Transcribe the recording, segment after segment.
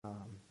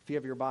If you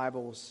have your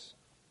Bibles,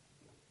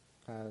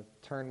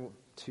 turn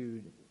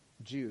to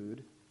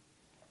Jude.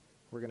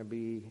 We're going to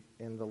be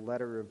in the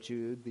letter of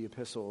Jude, the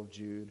epistle of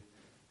Jude,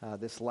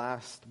 this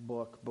last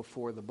book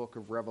before the book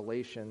of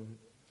Revelation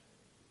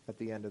at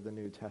the end of the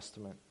New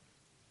Testament.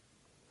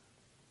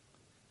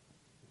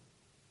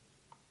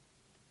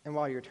 And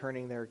while you're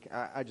turning there,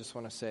 I just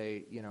want to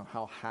say,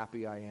 how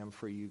happy I am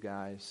for you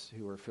guys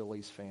who are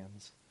Phillies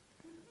fans.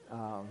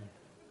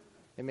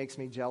 It makes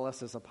me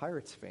jealous as a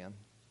Pirates fan,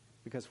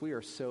 because we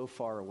are so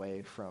far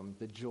away from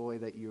the joy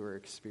that you are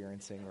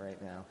experiencing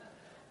right now.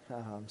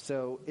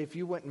 So if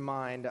you wouldn't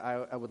mind,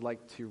 I would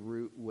like to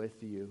root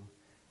with you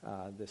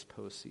this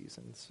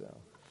postseason. So,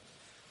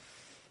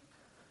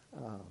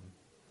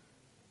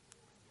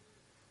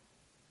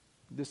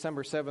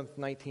 December 7th,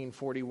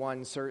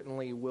 1941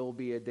 certainly will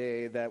be a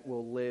day that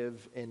will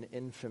live in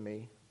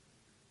infamy.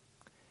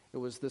 It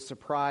was the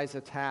surprise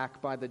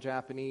attack by the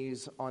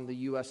Japanese on the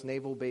U.S.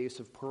 naval base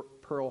of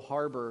Pearl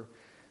Harbor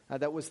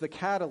that was the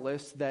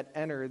catalyst that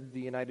entered the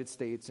United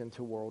States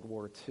into World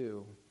War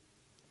II.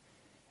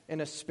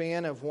 In a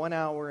span of 1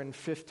 hour and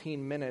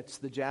 15 minutes,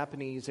 the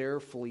Japanese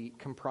air fleet,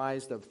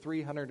 comprised of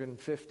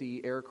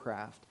 350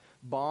 aircraft,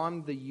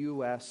 bombed the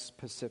U.S.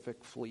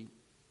 Pacific Fleet.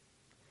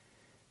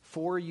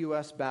 4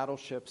 U.S.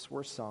 battleships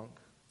were sunk.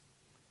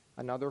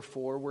 Another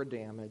 4 were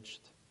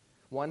damaged.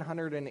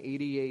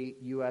 188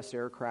 U.S.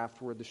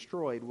 aircraft were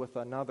destroyed, with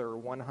another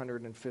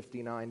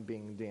 159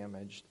 being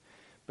damaged.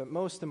 But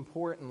most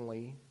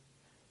importantly,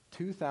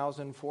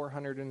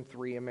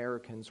 2,403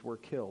 Americans were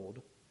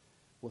killed,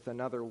 with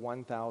another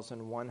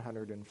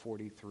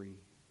 1,143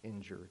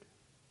 injured.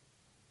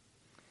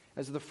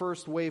 As the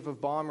first wave of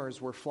bombers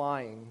were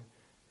flying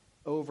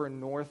over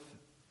North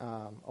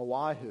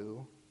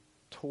Oahu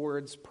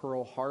towards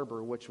Pearl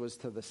Harbor, which was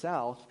to the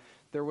south,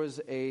 there was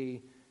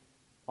a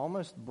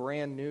almost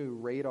brand new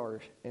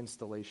radar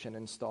installation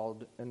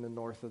installed in the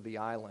north of the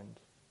island.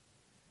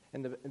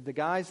 And the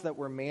guys that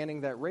were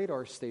manning that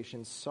radar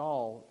station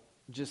saw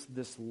just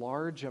this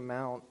large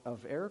amount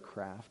of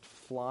aircraft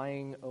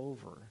flying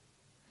over.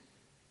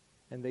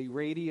 And they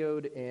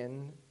radioed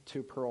in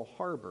to Pearl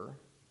Harbor.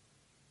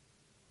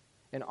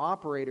 And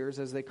operators,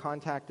 as they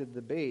contacted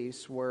the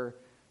base, were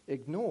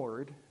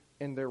ignored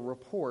in their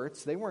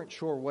reports. They weren't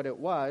sure what it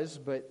was,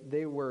 but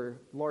they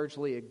were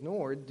largely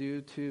ignored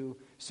due to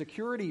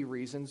security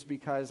reasons,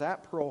 because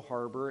at Pearl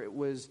Harbor it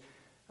was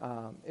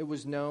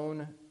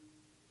known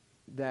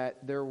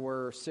that there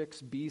were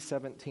 6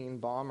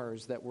 B-17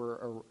 bombers that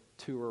were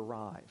to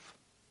arrive.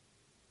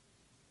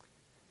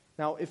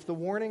 Now, if the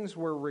warnings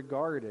were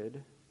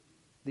regarded,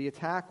 the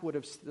attack would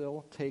have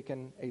still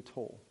taken a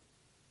toll.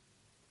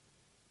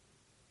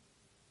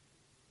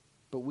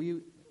 But we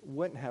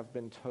wouldn't have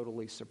been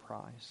totally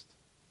surprised,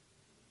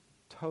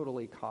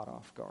 totally caught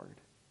off guard.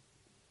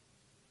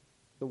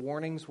 The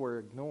warnings were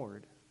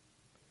ignored,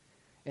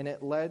 and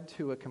it led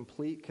to a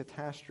complete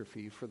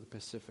catastrophe for the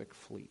Pacific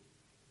Fleet.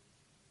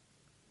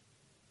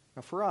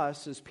 Now, for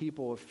us as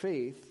people of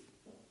faith,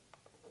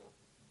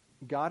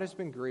 God has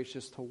been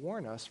gracious to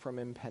warn us from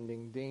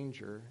impending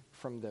danger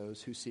from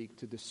those who seek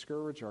to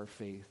discourage our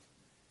faith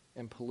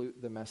and pollute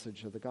the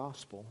message of the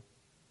gospel.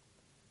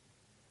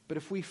 But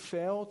if we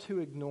fail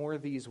to ignore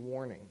these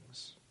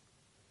warnings,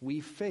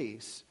 we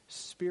face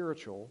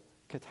spiritual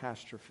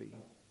catastrophe.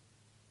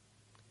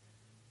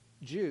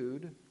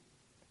 Jude,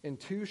 in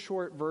 2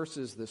 short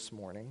verses this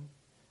morning,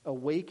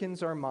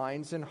 awakens our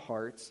minds and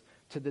hearts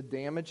to the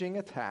damaging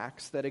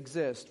attacks that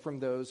exist from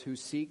those who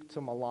seek to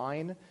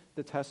malign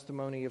the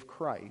testimony of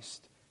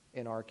Christ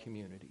in our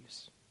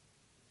communities.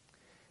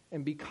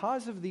 And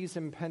because of these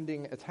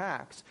impending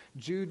attacks,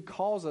 Jude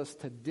calls us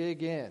to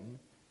dig in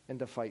and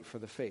to fight for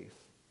the faith.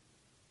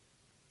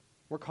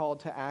 We're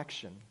called to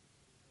action.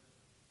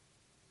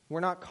 We're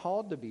not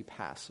called to be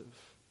passive.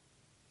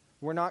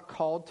 We're not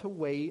called to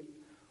wait.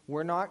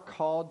 We're not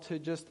called to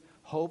just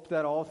hope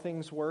that all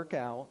things work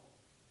out.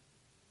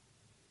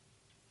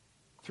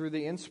 Through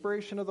the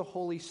inspiration of the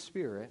Holy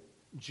Spirit,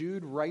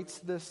 Jude writes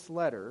this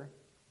letter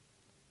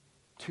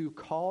to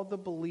call the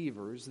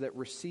believers that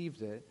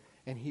received it,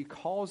 and he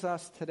calls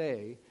us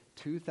today,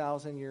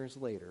 2,000 years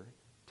later,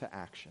 to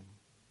action.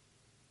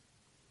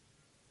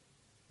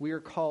 We are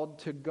called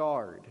to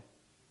guard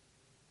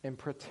and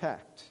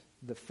protect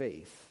the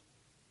faith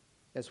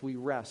as we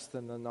rest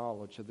in the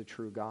knowledge of the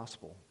true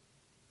gospel.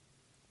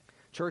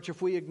 Church,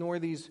 if we ignore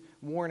these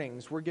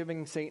warnings, we're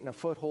giving Satan a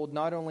foothold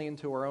not only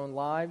into our own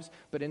lives,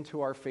 but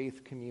into our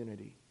faith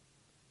community.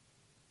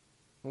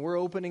 And we're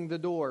opening the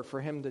door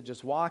for him to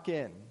just walk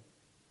in.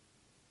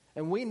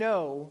 And we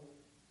know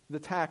the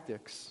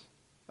tactics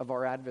of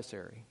our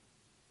adversary.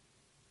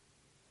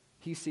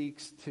 He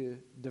seeks to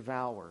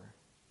devour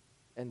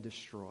and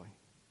destroy.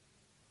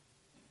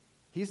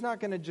 He's not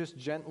going to just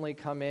gently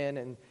come in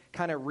and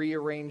kind of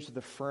rearrange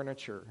the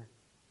furniture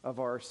of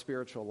our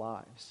spiritual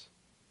lives.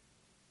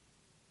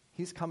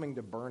 He's coming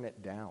to burn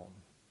it down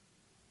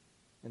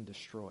and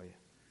destroy it.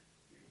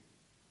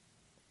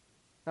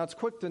 Now, it's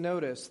quick to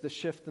notice the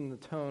shift in the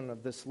tone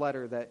of this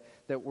letter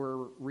that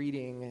we're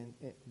reading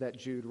and that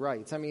Jude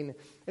writes. I mean,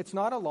 it's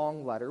not a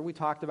long letter. We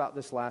talked about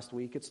this last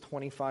week. It's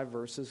 25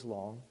 verses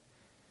long.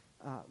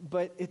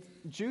 But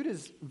Jude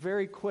is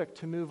very quick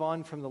to move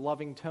on from the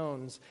loving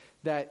tones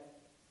that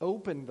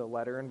opened the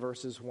letter in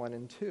verses 1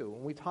 and 2.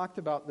 And we talked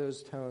about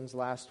those tones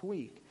last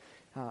week.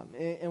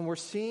 And we're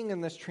seeing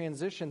in this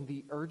transition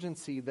the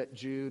urgency that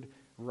Jude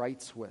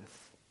writes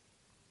with.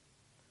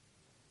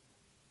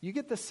 You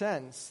get the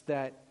sense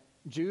that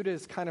Jude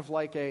is kind of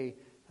like a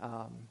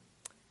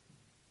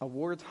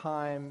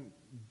wartime,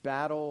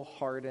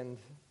 battle-hardened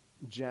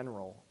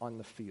general on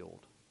the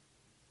field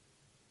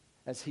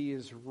as he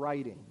is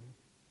writing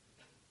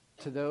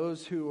to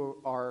those who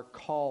are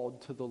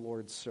called to the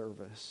Lord's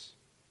service,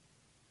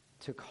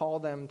 to call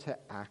them to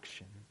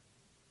action.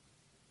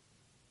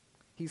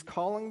 He's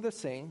calling the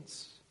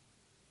saints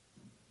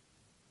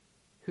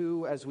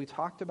who, as we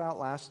talked about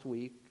last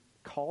week,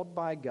 called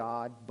by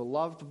God,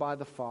 beloved by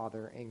the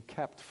Father, and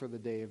kept for the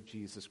day of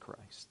Jesus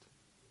Christ.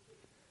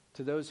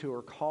 To those who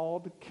are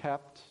called,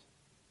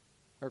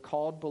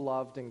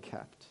 beloved, and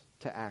kept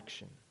to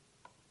action,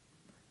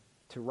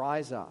 to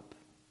rise up.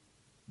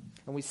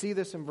 And we see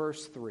this in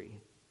verse 3.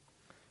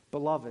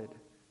 Beloved,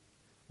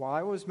 while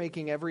I was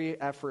making every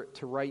effort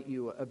to write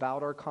you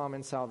about our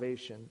common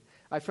salvation,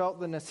 I felt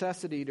the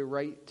necessity to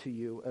write to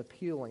you,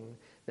 appealing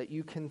that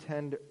you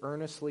contend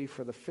earnestly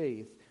for the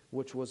faith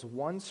which was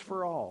once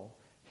for all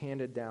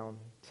handed down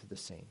to the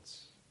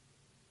saints.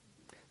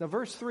 Now,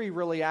 verse 3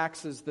 really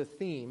acts as the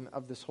theme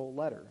of this whole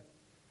letter.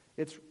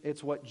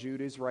 It's what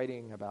Jude is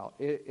writing about.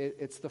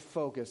 It's the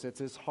focus. It's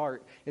his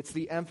heart. It's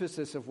the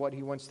emphasis of what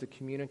he wants to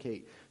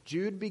communicate.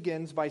 Jude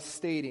begins by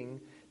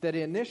stating that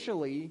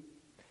initially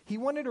he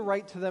wanted to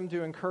write to them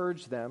to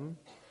encourage them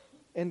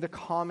in the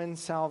common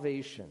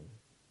salvation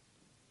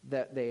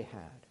that they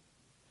had.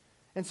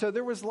 And so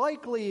there was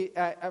likely,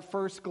 at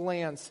first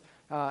glance,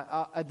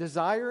 a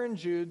desire in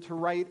Jude to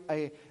write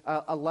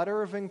a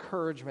letter of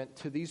encouragement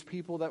to these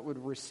people that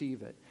would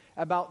receive it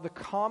about the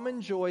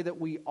common joy that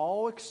we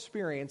all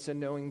experience in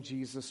knowing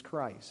Jesus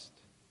Christ.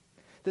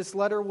 This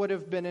letter would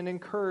have been an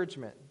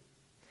encouragement.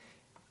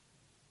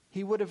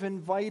 He would have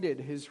invited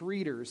his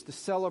readers to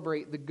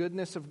celebrate the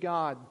goodness of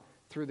God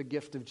through the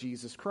gift of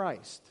Jesus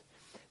Christ.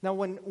 Now,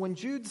 when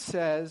Jude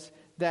says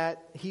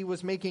that he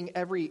was making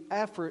every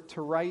effort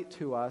to write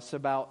to us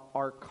about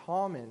our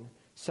common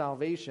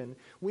salvation,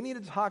 we need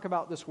to talk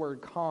about this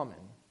word common.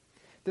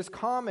 This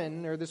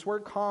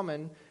word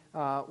common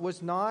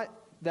was not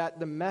that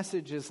the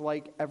message is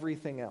like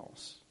everything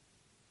else.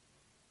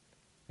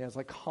 Yeah, it's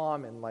like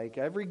common, like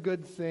every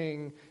good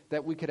thing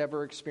that we could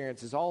ever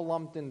experience is all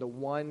lumped into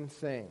one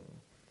thing.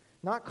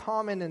 Not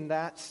common in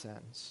that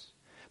sense,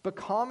 but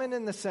common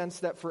in the sense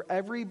that for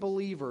every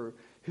believer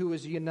who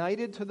is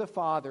united to the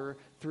Father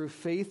through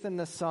faith in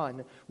the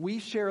Son, we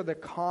share the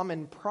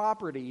common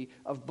property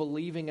of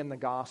believing in the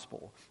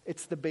gospel.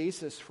 It's the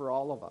basis for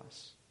all of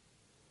us.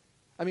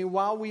 I mean,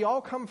 while we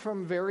all come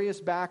from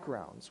various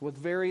backgrounds, with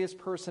various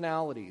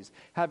personalities,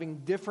 having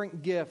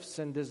different gifts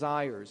and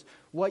desires,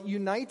 what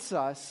unites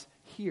us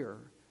here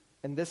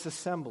in this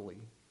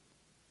assembly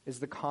is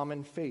the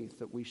common faith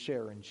that we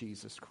share in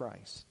Jesus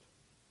Christ.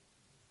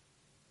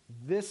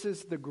 This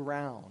is the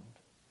ground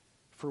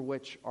for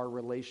which our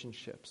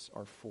relationships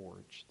are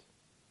forged.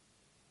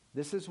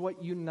 This is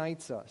what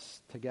unites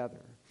us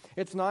together.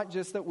 It's not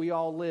just that we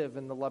all live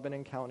in the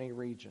Lebanon County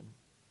region.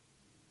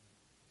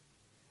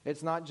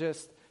 It's not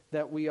just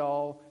that we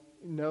all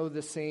know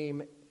the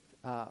same,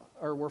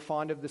 or we're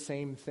fond of the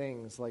same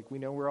things. Like we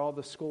know where all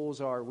the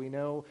schools are. We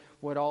know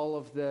what all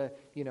of the,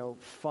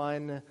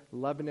 fun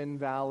Lebanon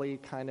Valley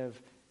kind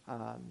of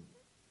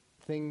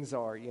things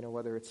are,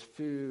 whether it's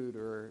food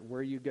or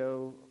where you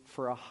go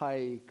for a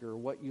hike or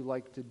what you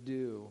like to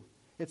do.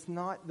 It's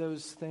not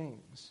those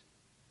things.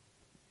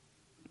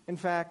 In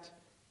fact,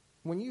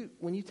 when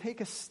you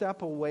take a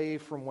step away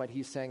from what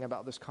he's saying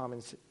about this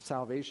common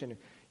salvation,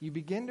 you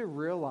begin to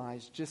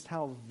realize just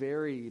how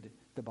varied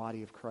the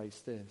body of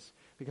Christ is.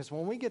 Because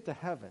when we get to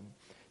heaven,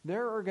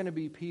 there are going to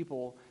be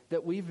people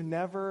that we've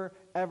never,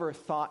 ever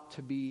thought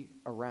to be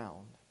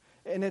around.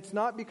 And it's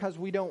not because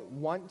we don't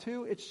want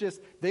to. It's just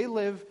they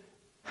live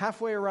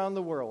halfway around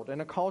the world in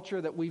a culture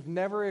that we've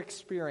never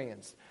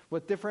experienced,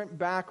 with different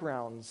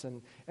backgrounds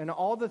and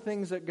all the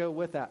things that go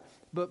with that.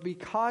 But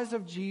because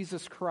of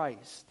Jesus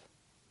Christ,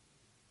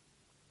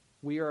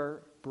 we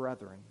are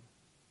brethren.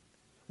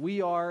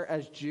 We are,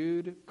 as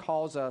Jude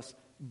calls us,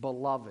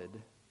 beloved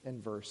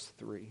in verse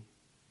 3.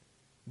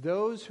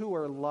 Those who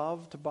are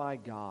loved by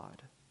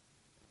God.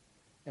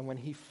 And when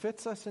he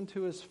fits us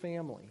into his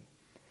family,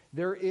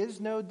 there is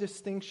no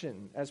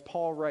distinction, as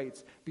Paul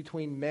writes,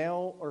 between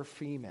male or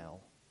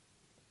female,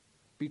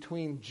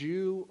 between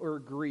Jew or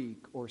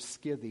Greek or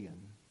Scythian.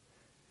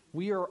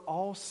 We are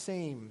all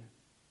same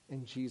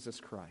in Jesus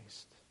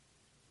Christ.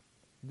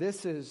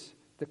 This is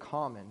the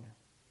common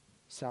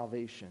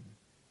salvation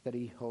that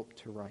he hoped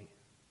to write.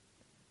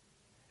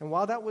 And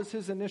while that was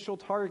his initial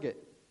target,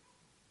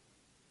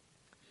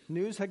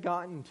 news had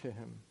gotten to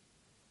him.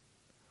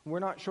 We're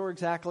not sure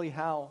exactly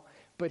how,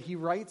 but he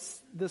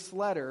writes this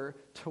letter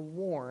to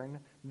warn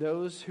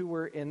those who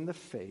were in the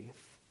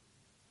faith.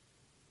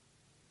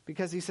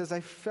 Because he says,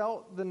 I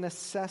felt the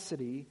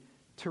necessity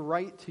to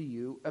write to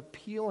you,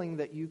 appealing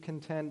that you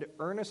contend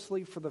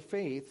earnestly for the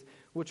faith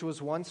which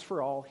was once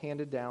for all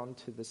handed down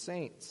to the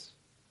saints.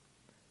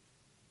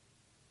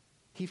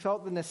 He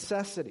felt the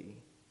necessity.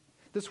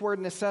 This word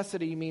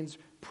necessity means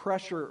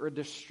pressure or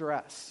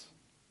distress.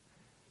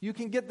 You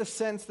can get the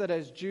sense that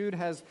as Jude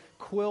has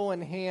quill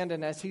in hand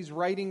and as he's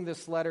writing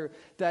this letter,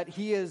 that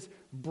he is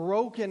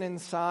broken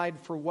inside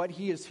for what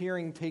he is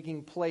hearing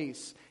taking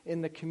place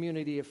in the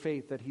community of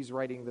faith that he's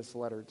writing this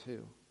letter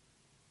to.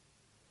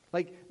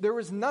 Like, there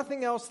was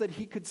nothing else that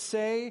he could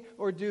say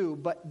or do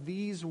but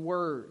these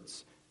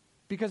words.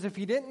 Because if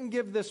he didn't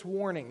give this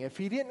warning, if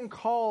he didn't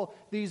call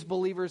these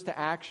believers to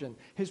action,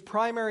 his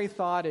primary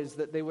thought is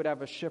that they would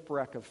have a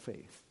shipwreck of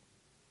faith.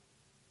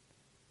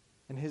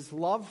 And his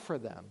love for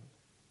them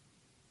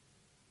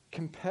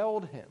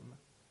compelled him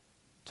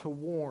to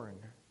warn,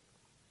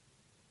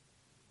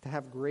 to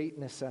have great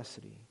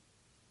necessity.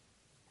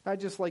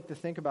 I'd just like to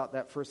think about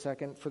that for a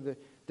second for the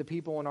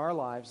people in our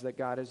lives that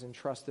God has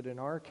entrusted in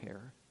our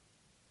care.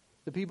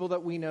 The people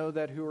that we know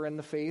that who are in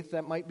the faith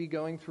that might be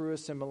going through a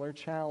similar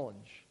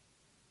challenge.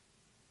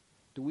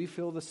 Do we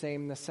feel the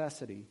same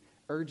necessity,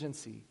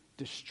 urgency,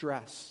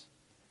 distress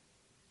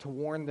to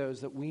warn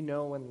those that we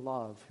know and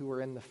love who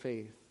are in the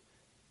faith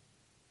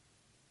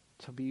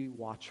to be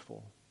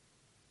watchful,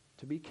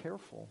 to be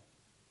careful,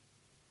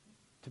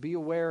 to be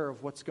aware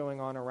of what's going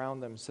on around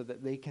them so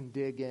that they can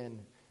dig in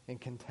and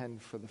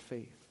contend for the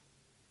faith?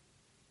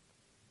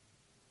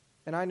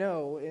 And I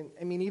know,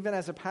 even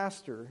as a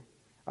pastor,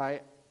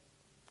 I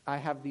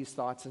have these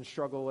thoughts and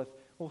struggle with,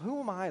 well, who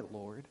am I,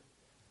 Lord?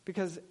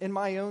 Because in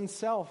my own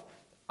self,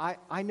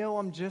 I know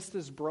I'm just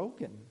as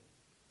broken.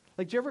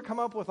 Like, do you ever come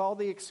up with all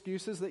the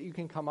excuses that you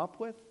can come up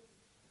with?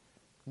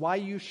 Why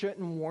you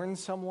shouldn't warn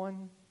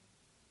someone?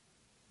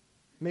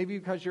 Maybe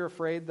because you're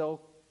afraid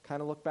they'll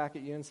kind of look back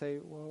at you and say,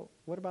 well,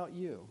 what about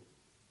you?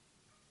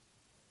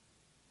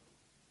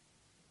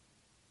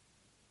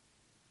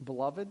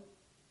 Beloved,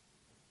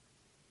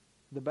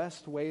 the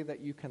best way that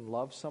you can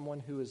love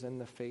someone who is in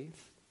the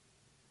faith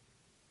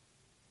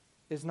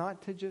is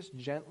not to just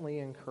gently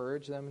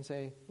encourage them and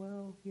say,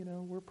 well,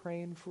 we're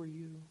praying for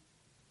you.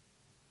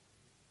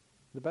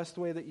 The best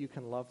way that you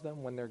can love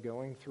them when they're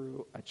going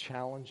through a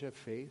challenge of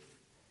faith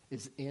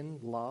is in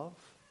love.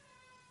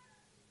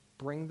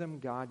 Bring them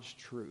God's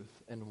truth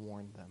and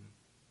warn them.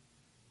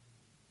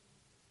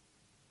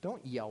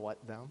 Don't yell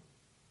at them.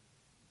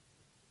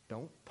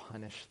 Don't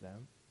punish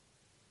them.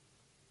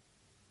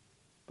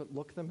 But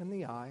look them in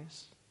the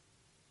eyes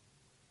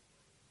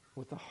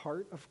with the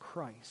heart of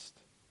Christ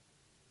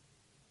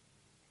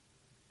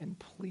and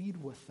plead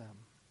with them.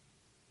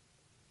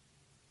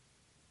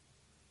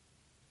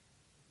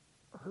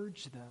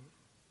 Urge them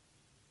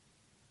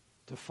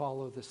to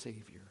follow the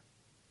Savior.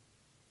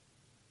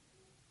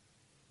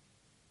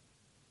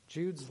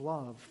 Jude's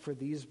love for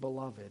these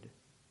beloved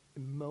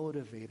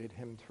motivated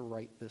him to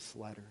write this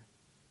letter.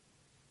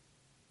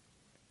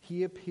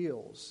 He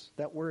appeals.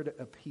 That word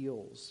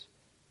appeals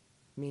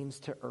means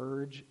to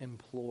urge,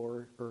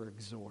 implore, or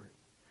exhort.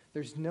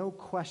 There's no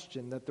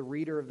question that the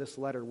reader of this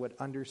letter would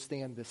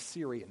understand the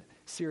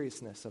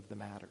seriousness of the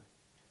matter.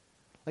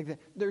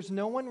 There's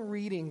no one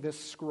reading this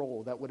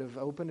scroll that would have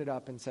opened it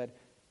up and said,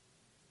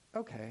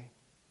 okay,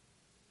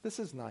 this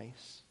is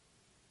nice,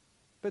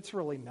 but it's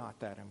really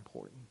not that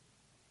important.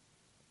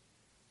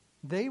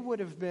 They would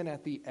have been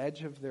at the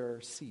edge of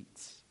their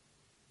seats,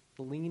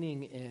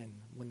 leaning in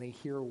when they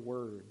hear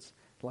words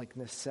like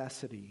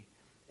necessity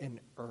and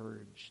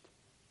urged.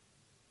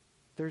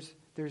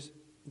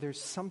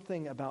 There's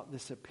something about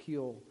this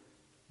appeal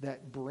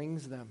that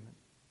brings them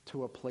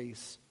to a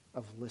place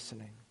of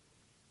listening.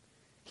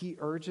 He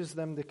urges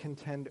them to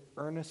contend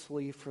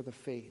earnestly for the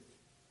faith.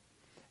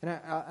 And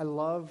I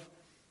love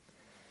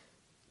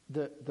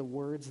the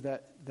words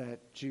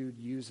that Jude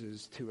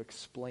uses to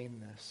explain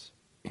this.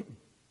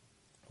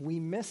 We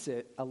miss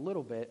it a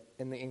little bit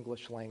in the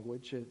English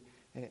language,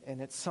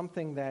 and it's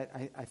something that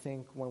I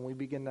think when we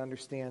begin to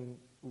understand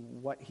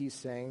what he's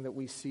saying, that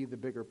we see the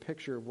bigger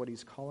picture of what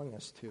he's calling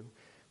us to.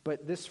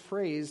 But this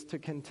phrase, to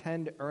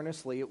contend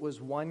earnestly, it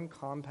was one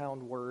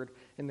compound word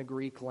in the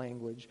Greek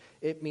language.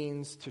 It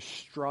means to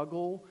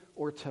struggle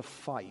or to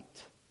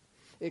fight.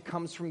 It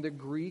comes from the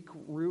Greek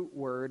root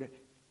word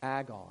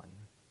agon,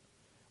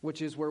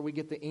 which is where we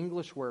get the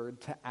English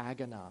word to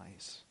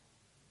agonize.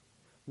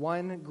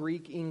 One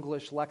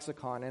Greek-English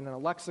lexicon, and a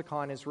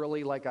lexicon is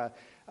really like a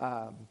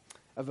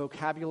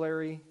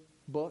vocabulary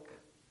book,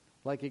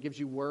 like it gives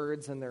you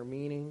words and their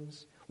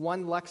meanings.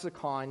 One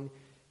lexicon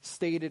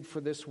stated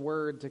for this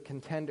word to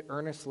contend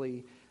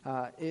earnestly,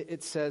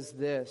 it says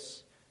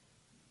this: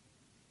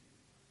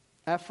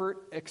 effort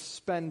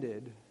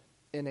expended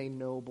in a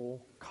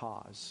noble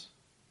cause.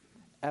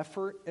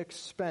 Effort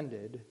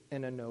expended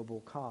in a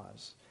noble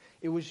cause.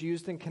 It was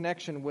used in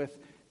connection with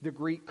the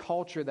Greek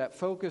culture that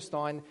focused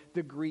on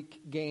the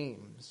Greek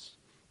games.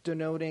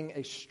 denoting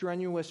a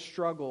strenuous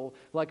struggle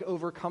like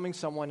overcoming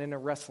someone in a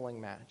wrestling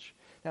match.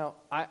 Now,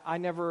 I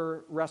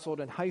never wrestled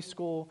in high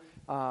school.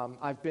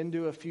 I've been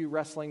to a few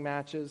wrestling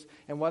matches,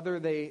 and whether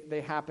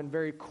they happen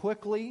very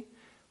quickly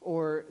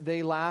or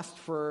they last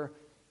for,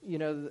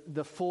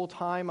 the full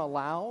time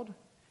allowed,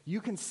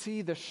 you can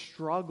see the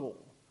struggle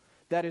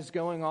that is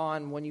going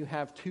on when you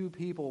have two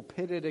people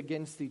pitted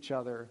against each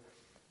other,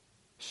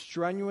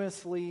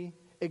 strenuously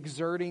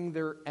exerting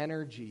their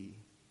energy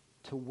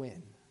to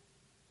win.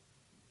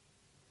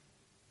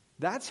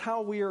 That's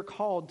how we are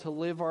called to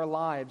live our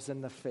lives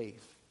in the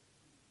faith.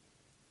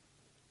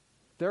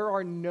 There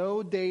are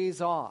no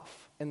days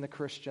off in the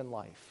Christian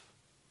life.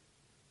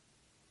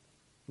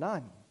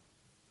 None.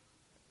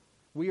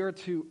 We are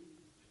to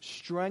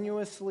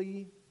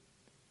strenuously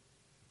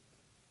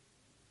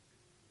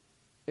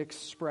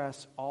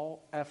express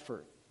all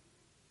effort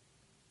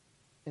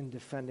in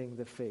defending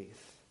the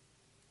faith.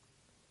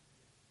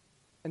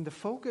 And the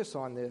focus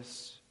on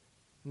this,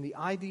 and the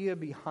idea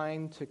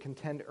behind to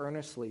contend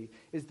earnestly,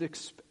 is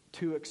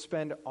to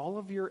expend all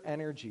of your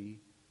energy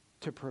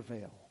to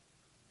prevail.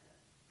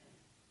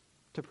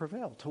 To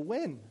prevail, to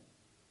win.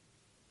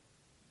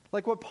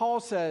 Like what Paul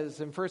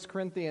says in 1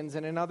 Corinthians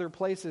and in other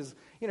places,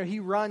 he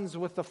runs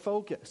with the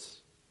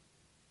focus.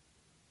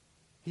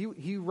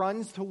 He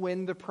runs to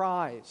win the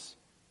prize.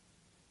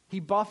 He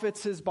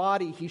buffets his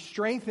body. He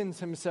strengthens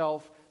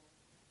himself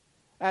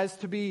as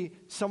to be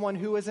someone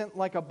who isn't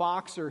like a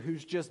boxer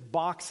who's just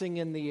boxing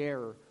in the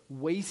air,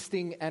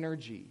 wasting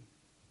energy.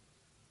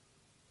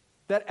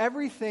 That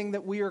everything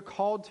that we are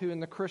called to in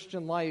the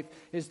Christian life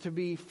is to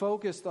be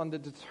focused on the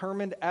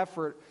determined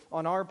effort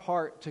on our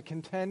part to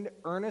contend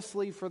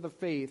earnestly for the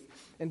faith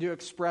and to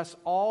express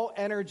all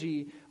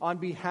energy on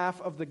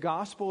behalf of the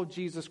gospel of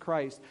Jesus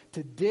Christ,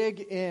 to dig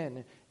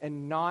in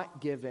and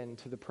not give in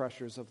to the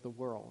pressures of the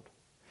world.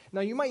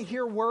 Now, you might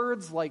hear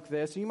words like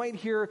this. You might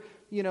hear,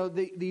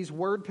 these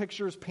word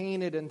pictures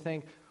painted and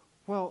think,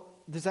 well,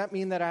 does that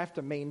mean that I have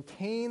to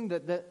maintain?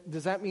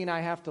 Does that mean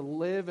I have to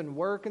live and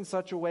work in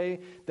such a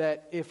way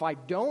that if I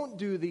don't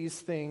do these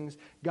things,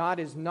 God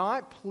is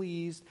not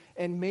pleased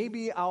and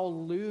maybe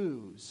I'll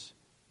lose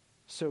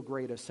so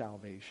great a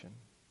salvation?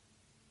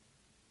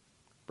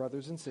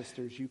 Brothers and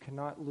sisters, you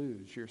cannot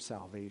lose your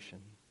salvation.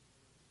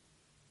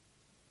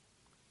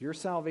 Your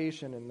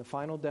salvation and the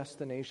final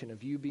destination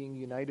of you being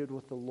united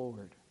with the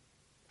Lord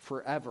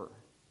forever,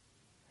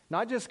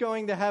 not just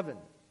going to heaven,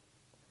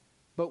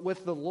 but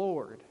with the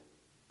Lord,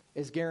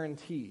 is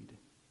guaranteed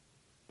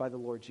by the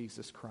Lord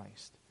Jesus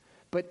Christ.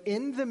 But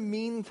in the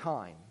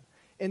meantime,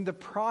 in the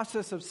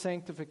process of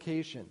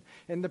sanctification,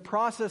 in the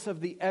process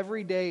of the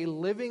everyday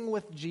living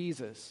with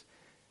Jesus,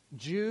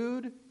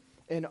 Jude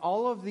and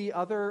all of the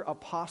other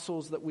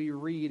apostles that we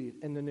read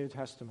in the New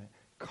Testament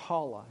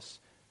call us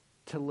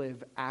to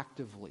live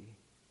actively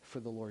for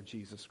the Lord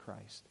Jesus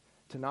Christ,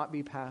 to not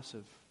be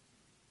passive,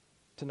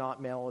 to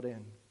not mail it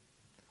in.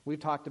 We've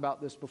talked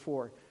about this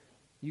before.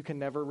 You can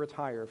never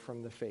retire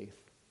from the faith.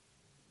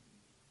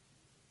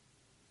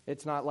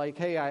 It's not like,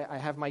 hey, I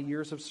have my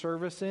years of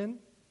service in.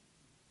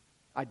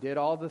 I did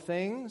all the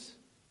things.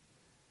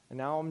 And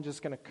now I'm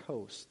just going to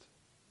coast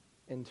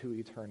into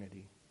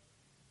eternity.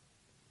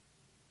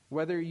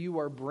 Whether you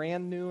are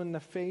brand new in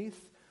the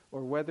faith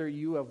or whether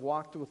you have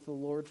walked with the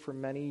Lord for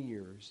many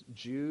years,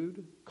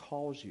 Jude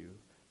calls you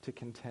to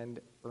contend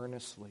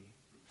earnestly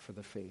for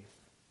the faith.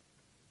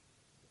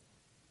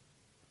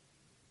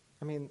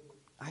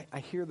 I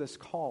hear this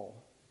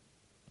call.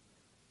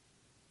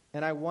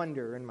 And I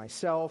wonder in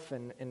myself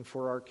and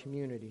for our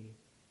community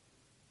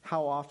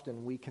how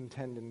often we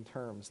contend in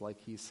terms like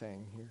he's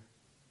saying here.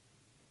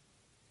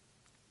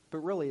 But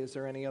really, is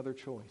there any other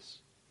choice?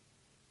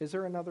 Is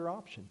there another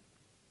option?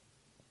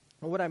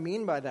 And what I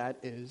mean by that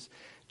is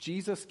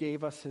Jesus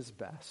gave us his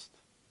best.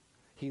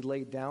 He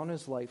laid down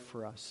his life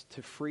for us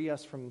to free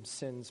us from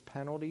sin's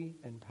penalty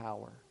and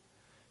power.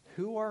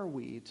 Who are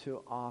we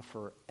to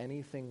offer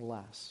anything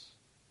less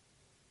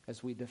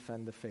as we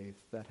defend the faith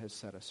that has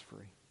set us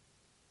free?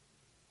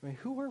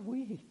 Who are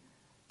we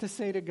to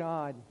say to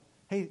God,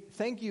 hey,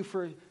 thank you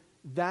for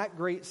that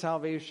great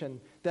salvation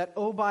that,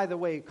 oh, by the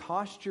way,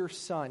 cost your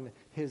son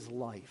his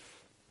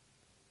life.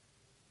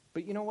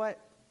 But you know what?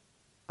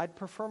 I'd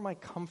prefer my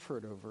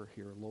comfort over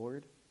here,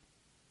 Lord.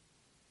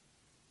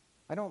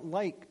 I don't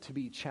like to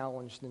be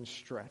challenged and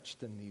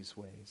stretched in these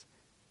ways.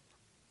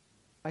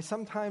 I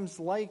sometimes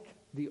like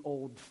the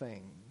old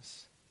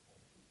things.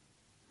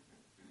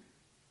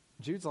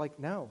 Jude's like,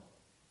 no.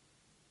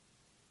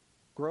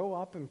 Grow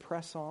up and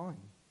press on.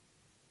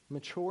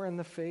 Mature in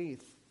the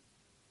faith.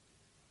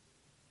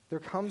 There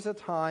comes a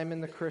time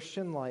in the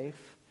Christian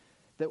life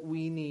that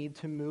we need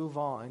to move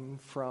on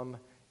from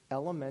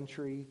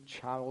elementary,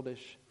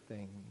 childish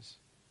things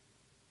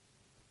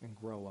and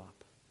grow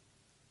up.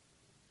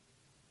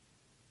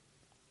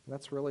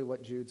 That's really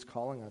what Jude's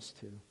calling us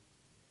to.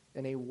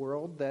 In a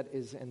world that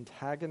is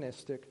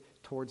antagonistic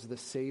towards the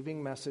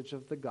saving message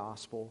of the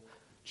gospel,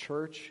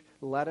 church,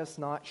 let us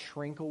not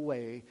shrink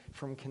away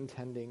from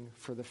contending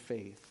for the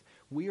faith.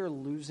 we are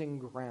losing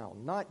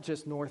ground. Not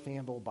just North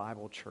Amble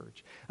Bible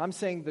Church. I'm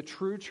saying the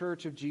true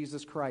church of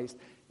Jesus Christ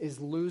is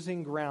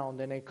losing ground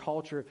in a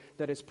culture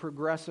that is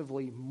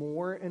progressively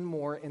more and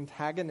more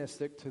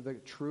antagonistic to the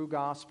true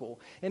gospel.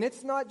 And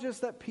it's not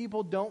just that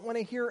people don't want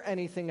to hear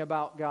anything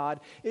about God.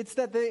 It's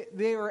that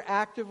they are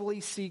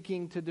actively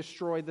seeking to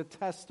destroy the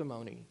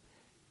testimony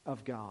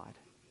of God.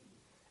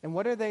 And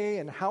what are they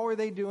and how are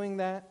they doing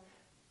that?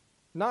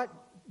 Not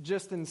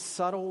just in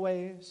subtle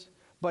ways,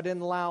 but in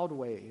loud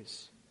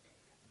ways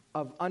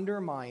of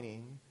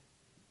undermining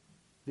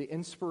the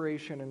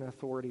inspiration and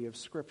authority of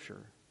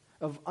Scripture,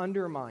 of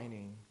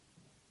undermining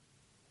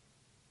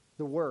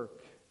the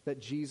work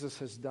that Jesus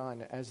has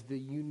done as the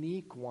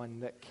unique one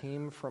that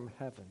came from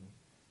heaven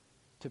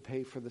to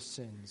pay for the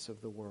sins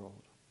of the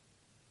world.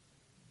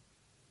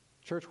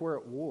 Church, we're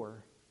at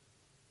war.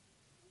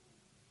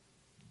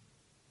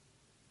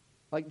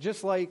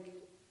 Just like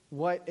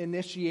what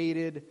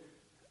initiated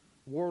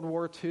World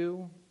War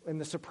II and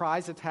the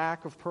surprise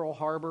attack of Pearl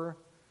Harbor,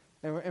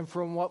 and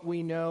from what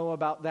we know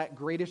about that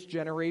greatest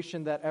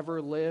generation that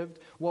ever lived,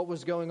 what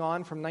was going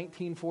on from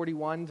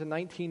 1941 to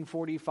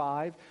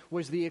 1945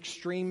 was the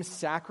extreme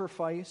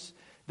sacrifice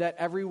that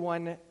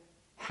everyone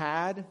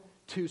had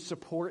to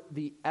support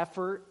the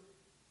effort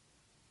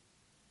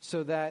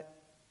so that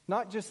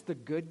not just the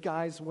good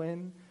guys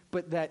win,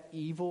 but that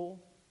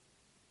evil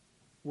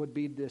would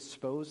be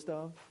disposed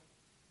of.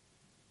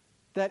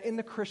 That in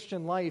the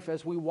Christian life,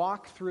 as we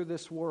walk through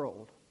this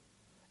world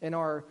and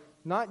are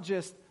not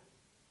just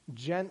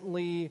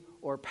gently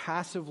or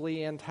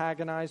passively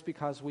antagonized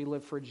because we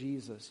live for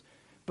Jesus,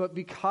 but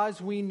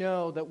because we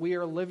know that we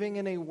are living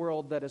in a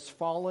world that is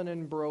fallen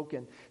and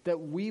broken, that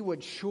we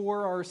would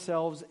shore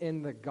ourselves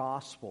in the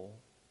gospel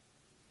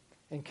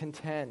and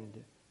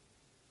contend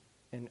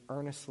and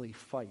earnestly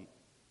fight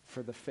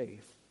for the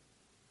faith.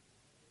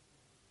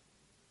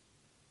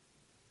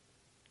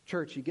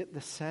 Church, you get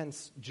the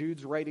sense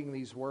Jude's writing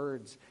these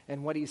words,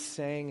 and what he's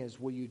saying is,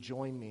 will you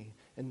join me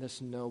in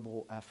this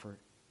noble effort?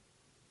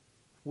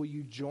 Will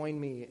you join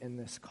me in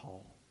this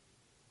call?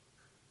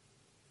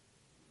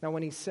 Now,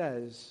 when he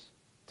says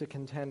to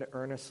contend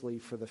earnestly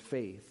for the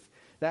faith,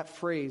 that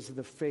phrase,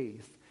 the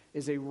faith,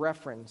 is a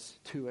reference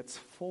to its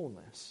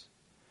fullness.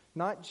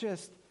 Not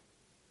just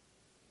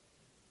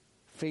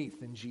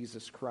faith in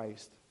Jesus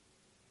Christ,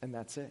 and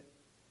that's it.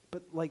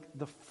 But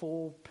the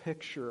full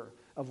picture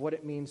of what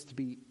it means to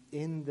be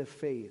in the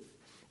faith.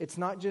 It's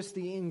not just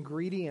the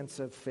ingredients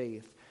of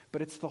faith,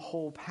 but it's the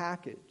whole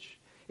package.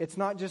 It's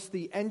not just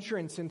the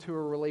entrance into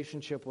a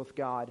relationship with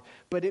God,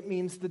 but it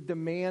means the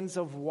demands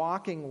of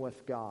walking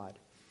with God.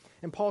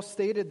 And Paul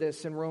stated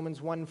this in Romans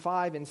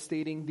 1:5 in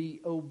stating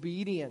the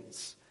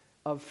obedience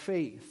of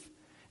faith.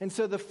 And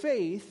so the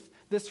faith,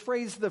 this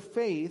phrase, the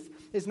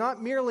faith, is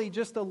not merely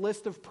just a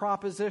list of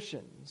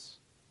propositions.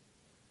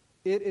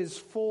 It is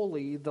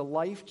fully the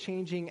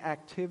life-changing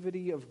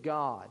activity of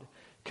God,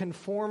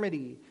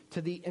 conformity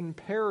to the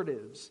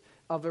imperatives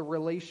of a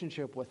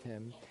relationship with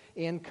Him,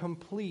 and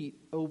complete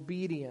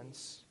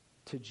obedience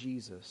to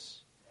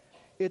Jesus.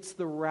 It's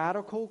the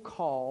radical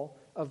call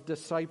of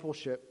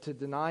discipleship to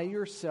deny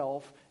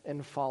yourself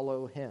and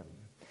follow Him.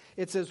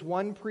 It's, as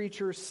one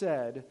preacher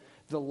said,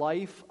 the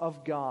life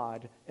of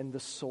God and the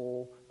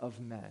soul of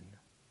men.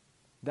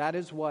 That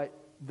is what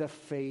the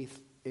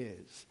faith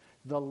is.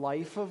 The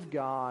life of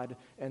God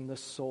and the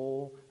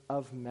soul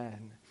of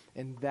men.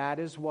 And that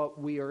is what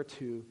we are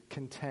to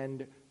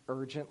contend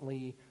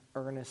urgently,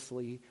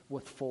 earnestly,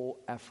 with full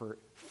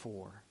effort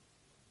for.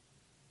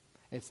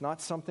 It's not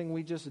something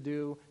we just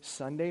do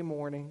Sunday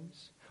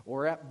mornings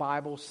or at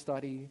Bible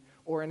study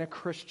or in a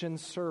Christian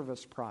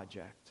service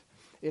project.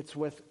 It's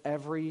with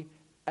every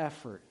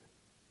effort.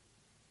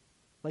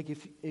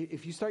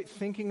 If you start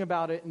thinking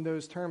about it in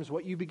those terms,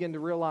 what you begin to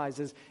realize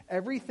is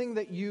everything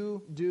that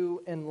you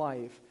do in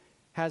life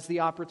has the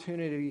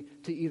opportunity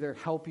to either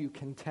help you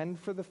contend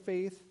for the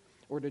faith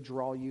or to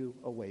draw you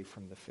away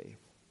from the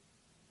faith.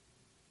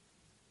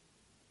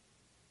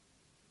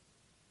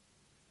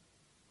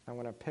 I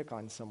want to pick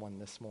on someone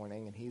this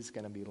morning, and he's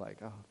going to be like,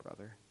 oh,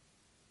 brother.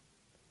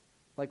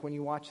 Like when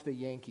you watch the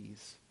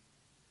Yankees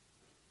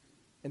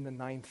in the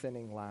 9th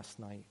inning last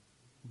night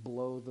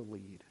blow the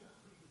lead.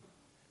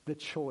 The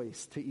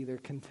choice to either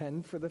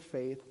contend for the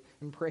faith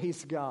and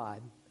praise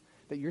God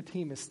that your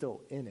team is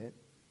still in it,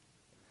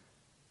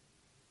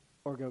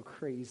 or go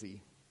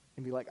crazy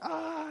and be like,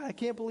 I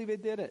can't believe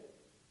it did it.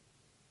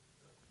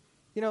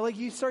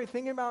 You start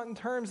thinking about in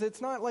terms,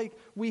 it's not like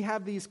we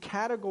have these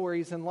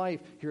categories in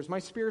life. Here's my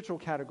spiritual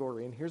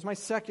category and here's my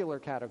secular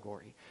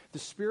category. The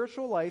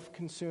spiritual life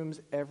consumes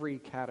every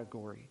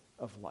category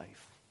of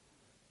life.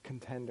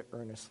 Contend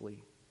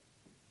earnestly.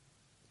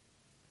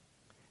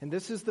 And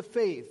this is the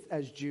faith,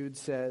 as Jude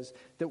says,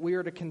 that we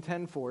are to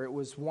contend for. It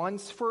was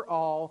once for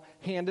all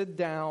handed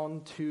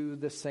down to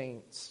the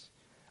saints.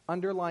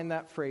 Underline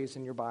that phrase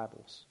in your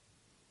Bibles.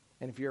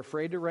 And if you're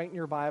afraid to write in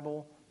your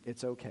Bible,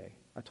 it's okay.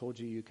 I told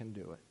you you can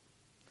do it.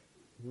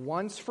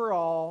 Once for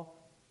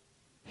all,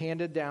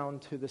 handed down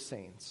to the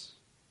saints.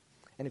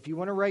 And if you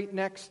want to write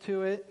next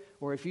to it,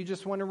 or if you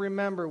just want to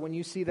remember when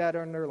you see that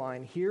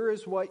underline, here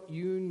is what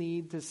you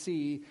need to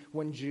see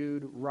when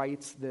Jude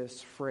writes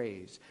this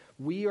phrase.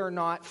 We are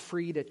not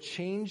free to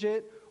change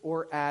it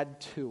or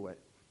add to it.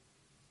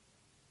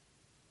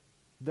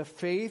 The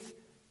faith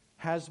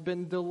has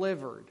been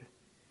delivered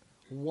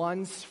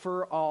once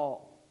for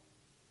all.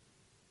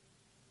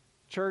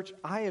 Church,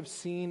 I have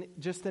seen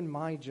just in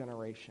my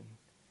generation,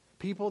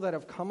 people that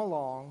have come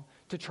along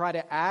to try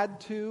to add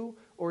to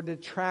or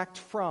detract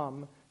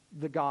from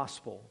the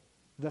gospel,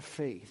 the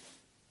faith.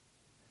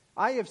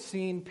 I have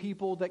seen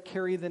people that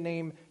carry the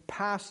name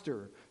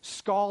pastor,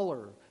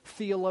 scholar,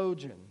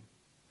 theologian,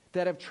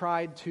 that have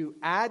tried to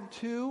add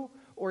to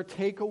or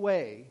take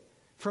away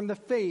from the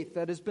faith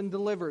that has been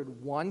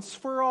delivered once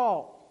for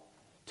all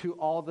to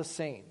all the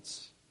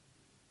saints.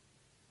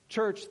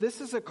 Church,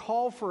 this is a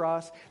call for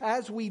us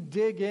as we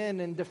dig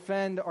in and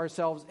defend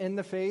ourselves in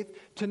the faith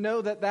to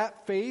know that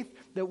that faith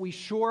that we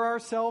shore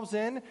ourselves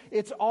in,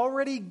 it's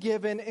already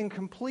given and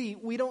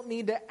complete. We don't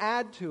need to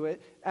add to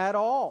it at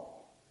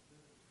all.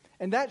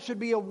 And that should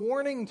be a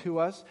warning to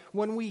us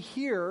when we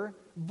hear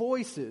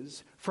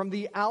voices from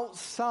the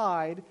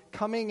outside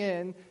coming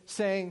in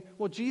saying,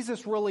 well,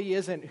 Jesus really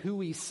isn't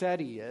who he said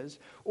he is.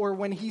 Or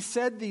when he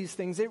said these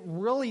things, it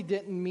really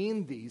didn't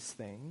mean these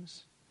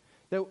things.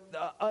 That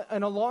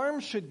an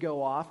alarm should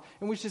go off,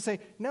 and we should say,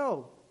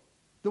 no,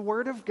 the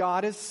Word of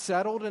God is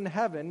settled in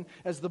heaven,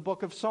 as the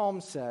book of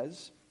Psalms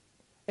says,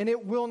 and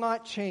it will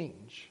not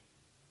change.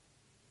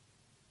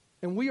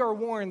 And we are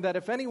warned that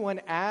if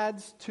anyone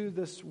adds to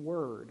this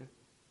Word,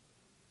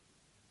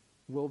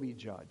 will be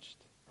judged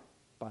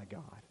by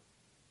God.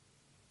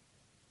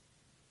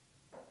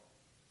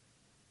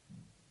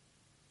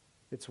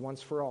 It's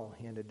once for all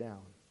handed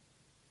down.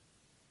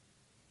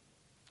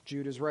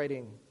 Jude is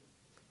writing,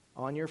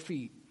 on your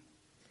feet,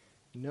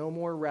 no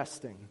more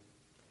resting,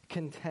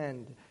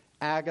 contend,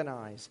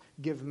 agonize,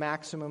 give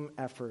maximum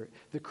effort.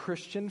 The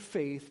Christian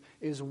faith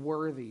is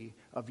worthy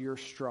of your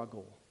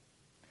struggle.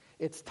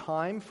 It's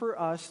time for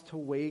us to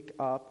wake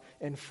up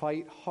and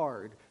fight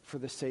hard for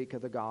the sake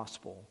of the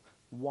gospel.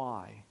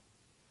 Why?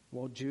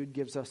 Well, Jude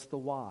gives us the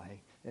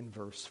why in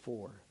verse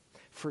 4.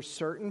 For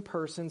certain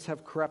persons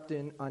have crept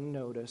in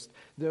unnoticed,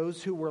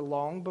 those who were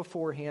long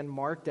beforehand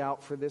marked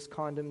out for this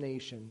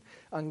condemnation,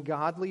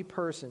 ungodly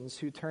persons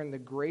who turn the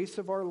grace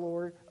of our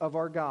Lord, of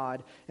our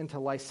God, into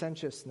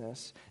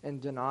licentiousness and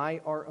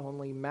deny our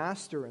only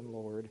Master and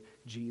Lord,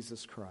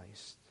 Jesus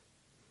Christ.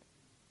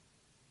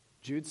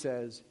 Jude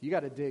says, you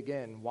got to dig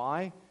in.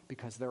 Why?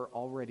 Because they're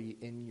already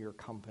in your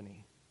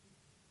company.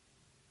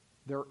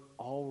 They're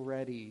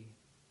already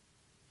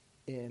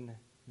in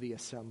the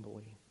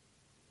assembly.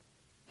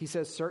 He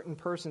says certain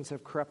persons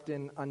have crept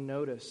in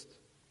unnoticed.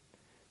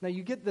 Now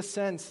you get the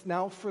sense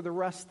now for the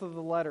rest of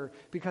the letter,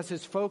 because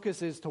his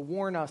focus is to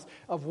warn us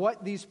of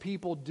what these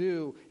people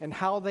do and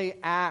how they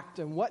act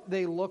and what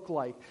they look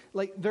like.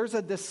 Like there's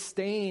a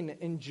disdain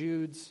in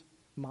Jude's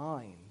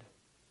mind.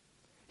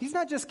 He's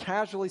not just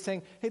casually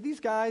saying, hey,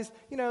 these guys,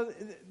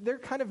 they're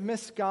kind of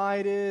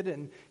misguided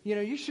and,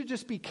 you should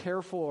just be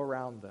careful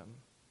around them.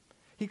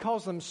 He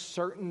calls them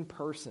certain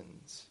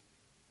persons.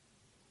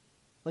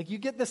 Like you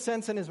get the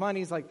sense in his mind,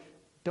 he's like,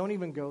 don't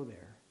even go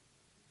there.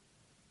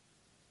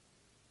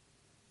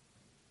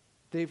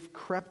 They've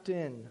crept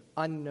in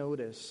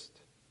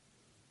unnoticed.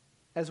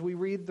 As we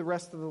read the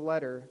rest of the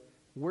letter,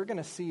 we're going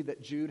to see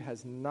that Jude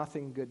has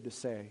nothing good to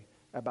say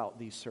about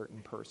these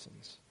certain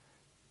persons.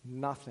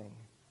 Nothing.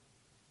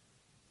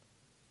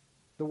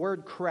 The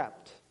word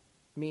crept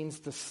means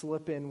to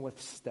slip in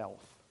with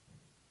stealth.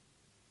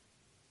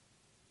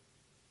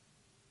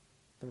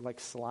 They're like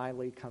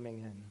slyly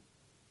coming in.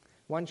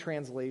 One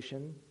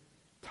translation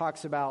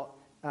talks about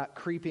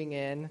creeping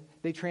in.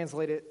 They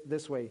translate it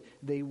this way: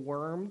 they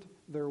wormed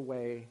their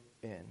way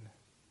in.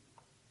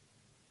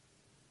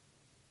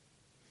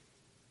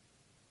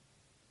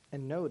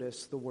 And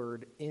notice the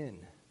word in.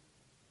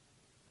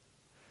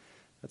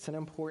 That's an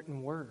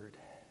important word,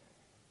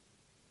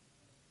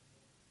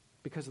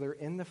 because they're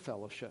in the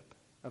fellowship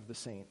of the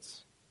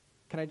saints.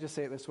 Can I just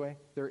say it this way?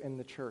 They're in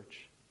the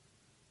church.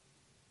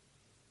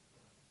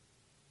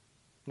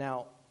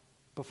 Now,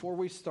 before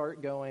we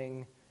start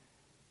going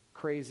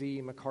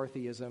crazy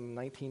McCarthyism,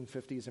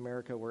 1950s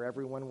America, where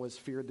everyone was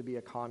feared to be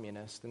a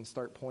communist, and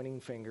start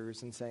pointing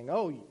fingers and saying,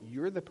 oh,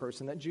 you're the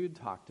person that Jude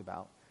talked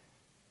about,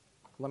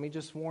 let me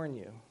just warn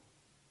you.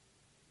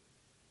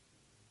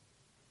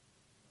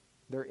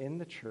 They're in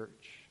the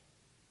church.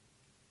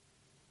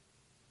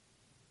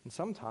 And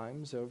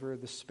sometimes over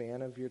the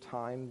span of your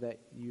time that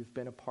you've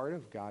been a part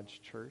of God's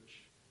church,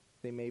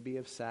 they maybe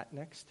have sat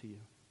next to you,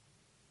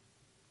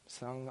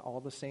 sung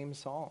all the same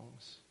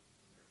songs,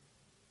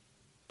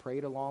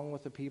 prayed along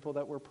with the people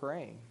that were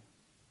praying.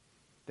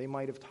 They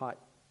might have taught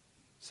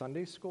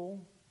Sunday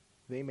school.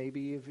 They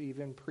maybe have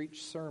even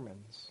preached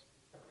sermons.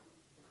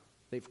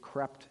 They've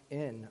crept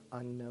in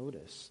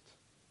unnoticed.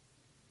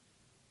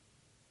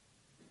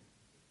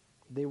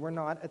 They were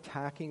not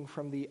attacking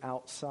from the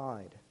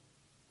outside.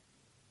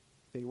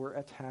 They were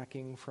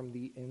attacking from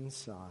the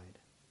inside.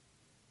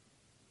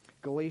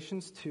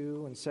 Galatians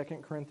 2 and 2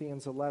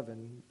 Corinthians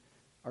 11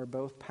 are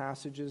both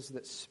passages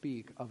that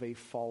speak of a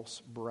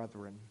false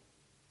brethren.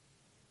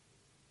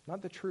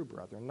 Not the true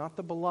brethren, not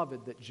the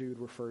beloved that Jude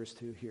refers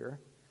to here,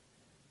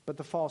 but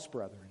the false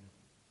brethren.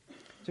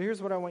 So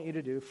here's what I want you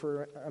to do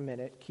for a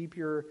minute. Keep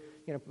your,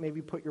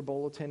 maybe put your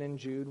bulletin in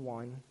Jude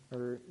 1,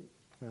 or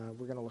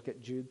we're going to look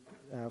at Jude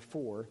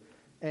 4,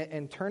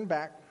 and turn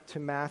back to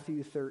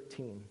Matthew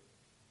 13.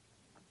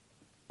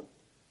 We're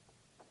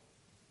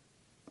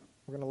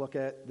going to look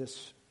at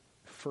this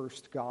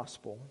first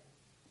gospel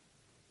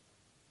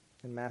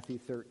in Matthew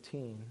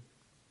 13.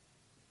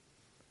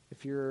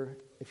 If you're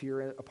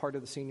a part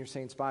of the Senior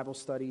Saints Bible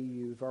study,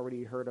 you've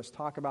already heard us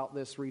talk about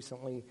this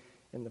recently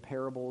in the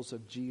parables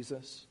of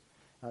Jesus.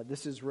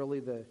 This is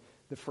really the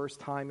first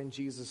time in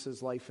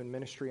Jesus' life and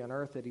ministry on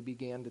earth that he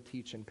began to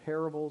teach in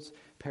parables.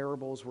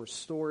 Parables were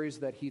stories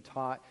that he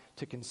taught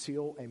to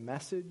conceal a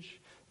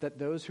message, that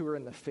those who were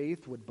in the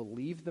faith would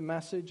believe the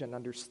message and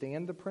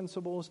understand the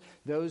principles.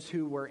 Those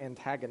who were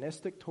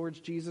antagonistic towards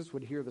Jesus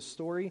would hear the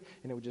story,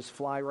 and it would just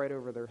fly right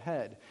over their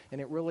head.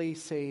 And it really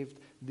saved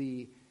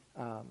the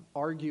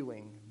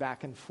arguing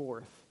back and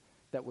forth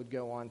that would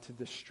go on to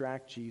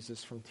distract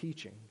Jesus from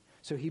teaching.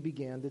 So he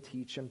began to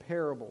teach in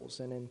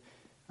parables. And in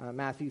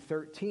Matthew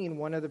 13,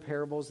 one of the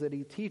parables that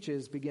he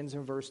teaches begins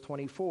in verse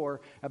 24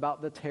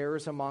 about the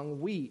tares among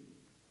wheat.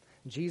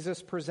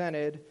 Jesus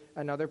presented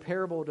another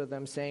parable to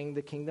them, saying,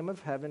 "The kingdom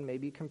of heaven may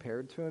be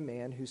compared to a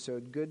man who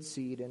sowed good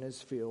seed in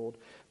his field.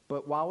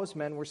 But while his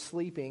men were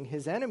sleeping,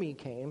 his enemy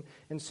came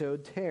and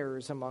sowed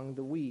tares among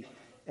the wheat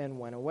and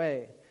went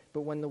away.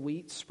 But when the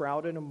wheat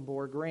sprouted and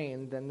bore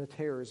grain, then the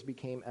tares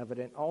became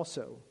evident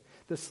also.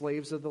 The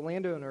slaves of the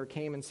landowner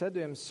came and said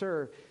to him,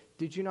 'Sir,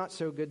 did you not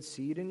sow good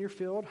seed in your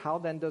field? How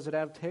then does it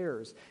have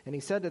tares?' And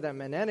he said to them,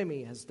 'An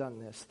enemy has done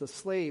this.' The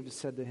slaves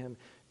said to him,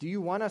 'Do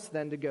you want us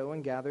then to go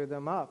and gather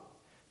them up?'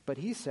 But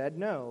he said,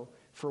 'No,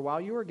 for while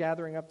you are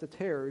gathering up the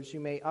tares, you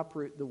may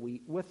uproot the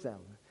wheat with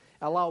them.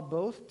 Allow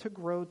both to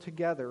grow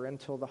together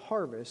until the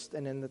harvest,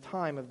 and in the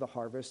time of the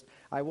harvest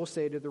I will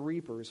say to the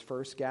reapers,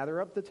 first gather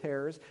up the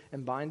tares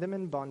and bind them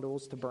in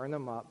bundles to burn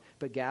them up,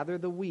 but gather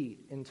the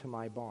wheat into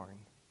my barn.'"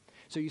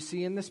 So you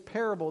see in this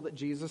parable that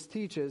Jesus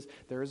teaches,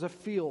 there is a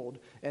field,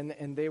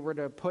 and they were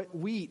to put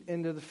wheat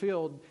into the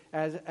field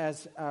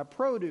as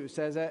produce,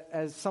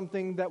 as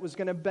something that was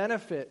going to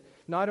benefit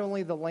not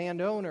only the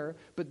landowner,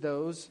 but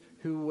those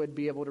who would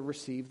be able to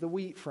receive the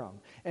wheat from.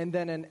 And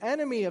then an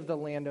enemy of the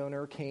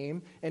landowner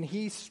came, and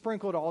he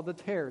sprinkled all the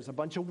tares, a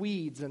bunch of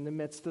weeds in the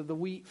midst of the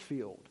wheat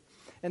field.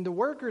 And the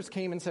workers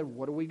came and said,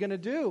 "What are we going to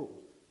do?"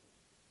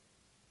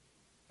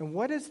 And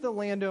what does the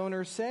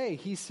landowner say?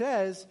 He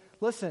says,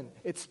 "Listen,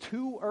 it's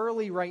too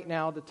early right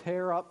now to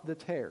tear up the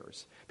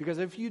tares, because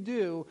if you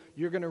do,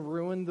 you're going to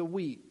ruin the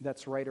wheat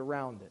that's right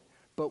around it.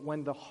 But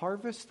when the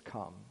harvest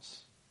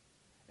comes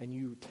and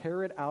you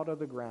tear it out of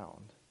the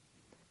ground,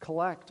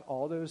 collect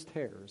all those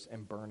tares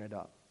and burn it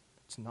up.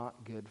 It's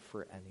not good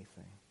for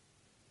anything."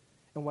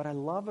 And what I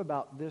love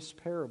about this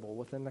parable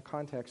within the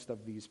context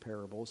of these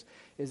parables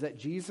is that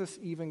Jesus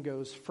even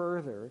goes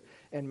further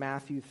in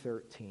Matthew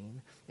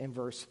 13 in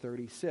verse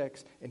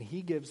 36, and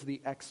he gives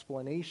the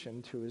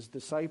explanation to his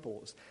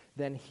disciples.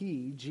 Then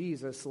he,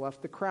 Jesus,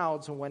 left the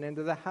crowds and went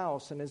into the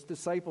house, and his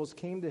disciples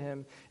came to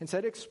him and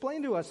said,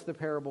 "Explain to us the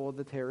parable of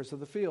the tares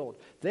of the field."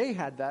 They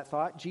had that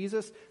thought,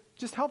 "Jesus,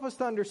 just help us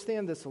to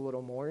understand this a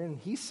little more." And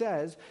he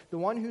says, "The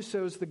one who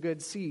sows the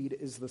good seed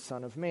is the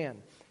Son of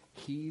Man."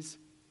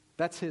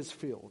 That's his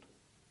field.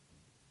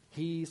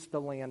 He's the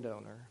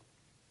landowner.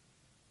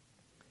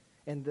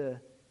 And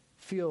the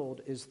field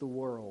is the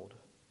world.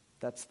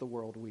 That's the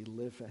world we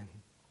live in.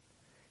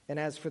 And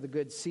as for the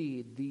good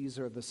seed, these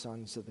are the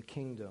sons of the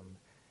kingdom.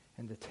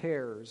 And the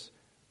tares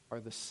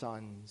are the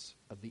sons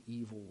of the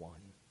evil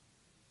one.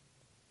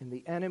 And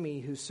the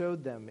enemy who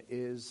sowed them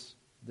is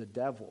the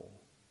devil.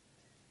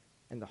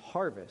 And the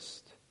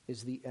harvest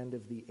is the end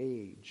of the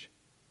age.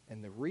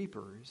 And the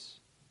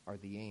reapers are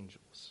the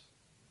angels.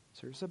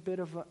 So there's a bit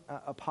of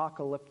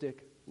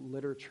apocalyptic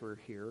literature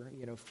here,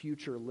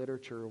 future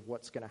literature of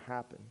what's going to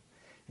happen.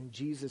 And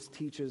Jesus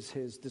teaches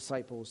his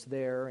disciples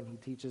there, and he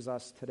teaches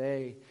us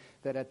today,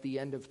 that at the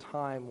end of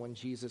time, when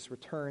Jesus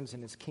returns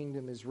and his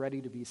kingdom is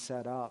ready to be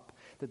set up,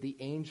 that the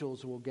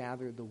angels will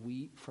gather the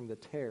wheat from the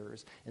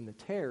tares, and the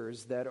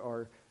tares that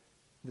are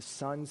the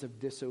sons of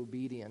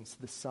disobedience,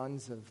 the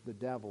sons of the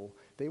devil,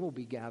 they will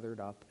be gathered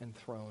up and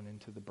thrown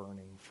into the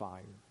burning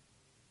fire.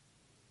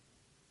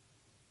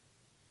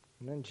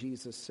 And then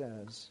Jesus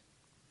says,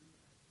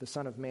 "The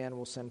Son of Man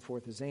will send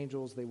forth his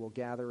angels. They will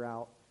gather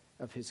out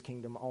of his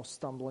kingdom all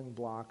stumbling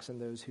blocks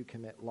and those who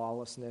commit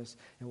lawlessness,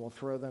 and will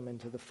throw them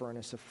into the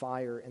furnace of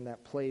fire. In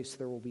that place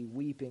there will be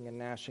weeping and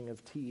gnashing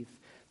of teeth.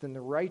 Then the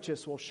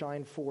righteous will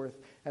shine forth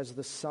as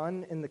the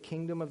sun in the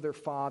kingdom of their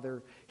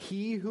Father.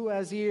 He who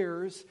has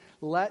ears,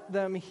 let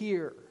them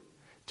hear."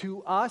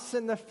 To us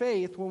in the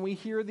faith, when we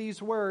hear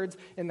these words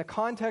in the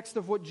context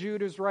of what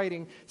Jude is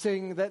writing,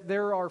 saying that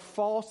there are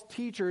false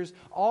teachers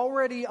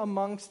already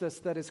amongst us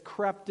that has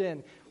crept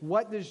in.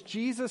 What does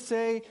Jesus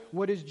say?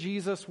 What does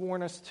Jesus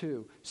warn us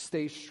to?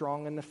 Stay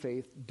strong in the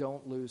faith.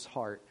 Don't lose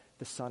heart.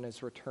 The Son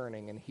is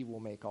returning and he will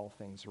make all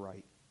things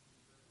right.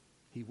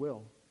 He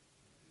will.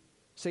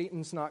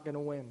 Satan's not going to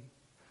win.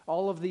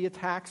 All of the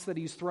attacks that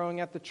he's throwing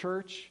at the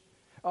church,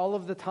 all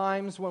of the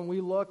times when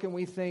we look and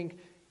we think,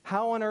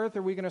 how on earth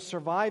are we going to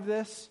survive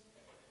this?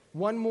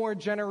 One more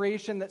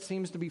generation that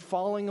seems to be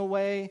falling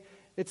away.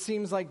 It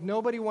seems like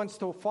nobody wants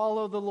to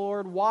follow the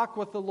Lord, walk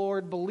with the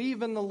Lord,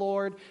 believe in the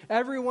Lord.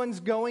 Everyone's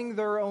going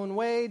their own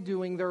way,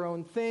 doing their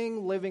own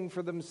thing, living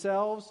for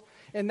themselves.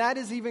 And that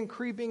is even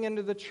creeping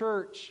into the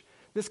church.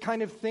 This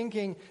kind of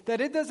thinking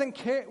that it doesn't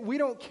care, we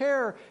don't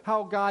care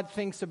how God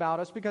thinks about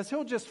us because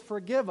he'll just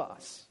forgive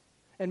us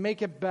and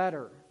make it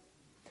better.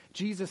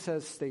 Jesus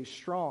says, stay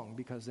strong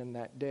because in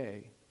that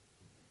day,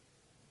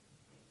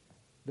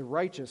 the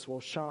righteous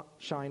will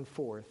shine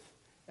forth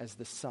as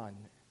the sun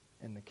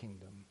in the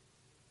kingdom.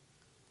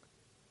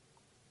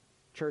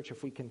 Church,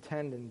 if we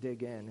contend and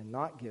dig in and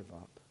not give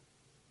up,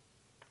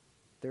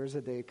 there's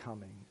a day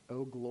coming,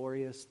 oh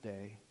glorious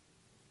day,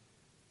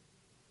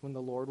 when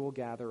the Lord will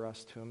gather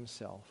us to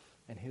himself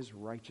and his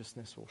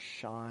righteousness will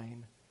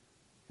shine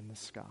in the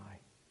sky.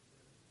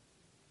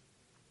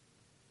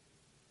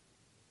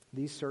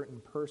 These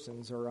certain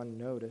persons are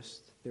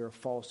unnoticed. They are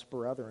false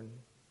brethren.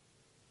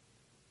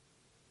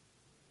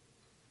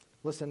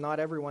 Listen, not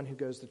everyone who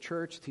goes to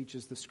church,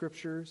 teaches the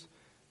scriptures,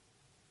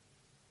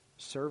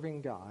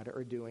 serving God,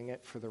 are doing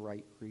it for the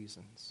right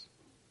reasons.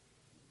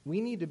 We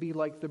need to be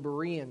like the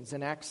Bereans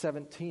in Acts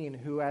 17,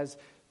 who as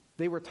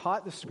they were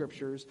taught the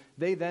scriptures,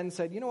 they then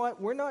said, you know what,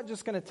 we're not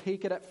just going to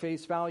take it at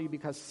face value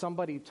because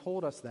somebody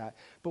told us that.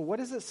 But what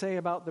does it say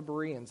about the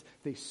Bereans?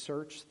 They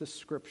searched the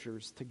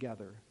scriptures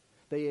together.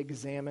 They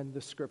examined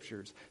the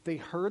scriptures. They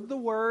heard the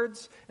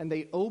words and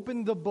they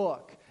opened the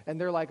book. And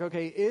they're like,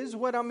 okay, is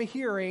what I'm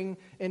hearing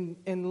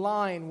in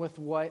line with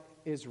what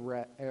is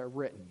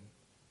written?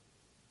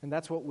 And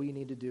that's what we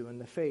need to do in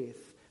the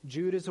faith.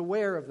 Jude is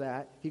aware of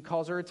that. He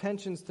calls our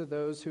attentions to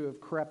those who have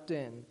crept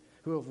in,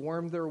 who have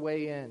wormed their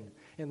way in.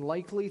 And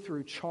likely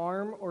through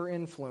charm or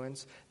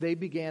influence, they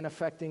began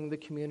affecting the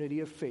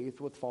community of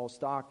faith with false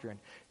doctrine.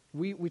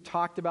 We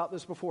talked about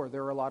this before.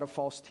 There are a lot of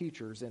false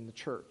teachers in the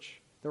church.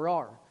 There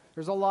are.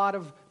 There's a lot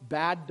of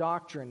bad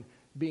doctrine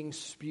being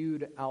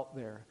spewed out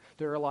there.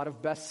 There are a lot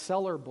of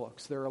bestseller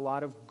books. There are a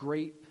lot of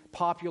great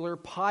popular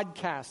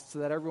podcasts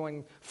that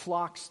everyone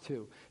flocks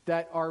to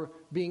that are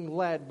being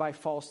led by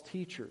false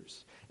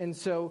teachers. And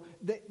so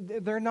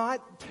they're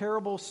not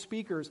terrible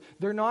speakers.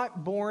 They're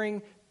not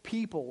boring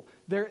people.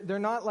 They're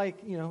not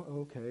like,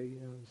 okay,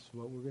 this is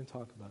what we're going to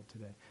talk about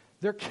today.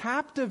 They're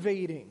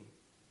captivating.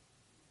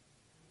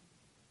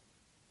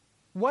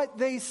 What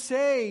they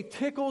say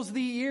tickles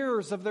the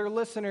ears of their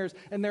listeners,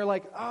 and they're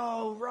like,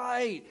 oh,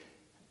 right.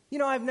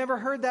 I've never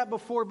heard that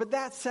before, but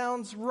that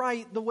sounds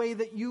right the way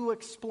that you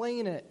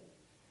explain it.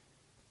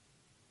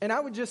 And I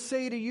would just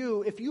say to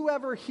you, if you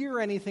ever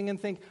hear anything and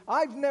think,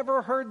 I've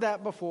never heard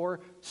that before,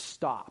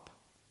 stop.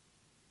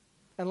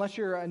 Unless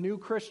you're a new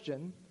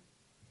Christian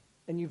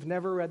and you've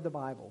never read the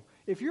Bible.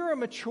 If you're a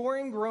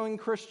maturing, growing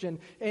Christian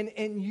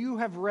and you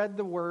have read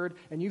the Word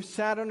and you've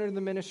sat under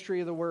the ministry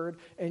of the Word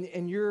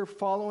and you're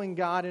following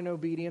God in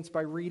obedience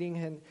by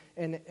reading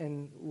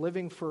and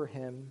living for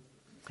Him,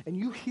 and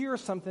you hear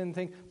something and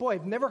think, boy,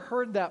 I've never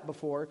heard that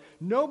before.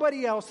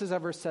 Nobody else has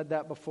ever said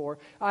that before.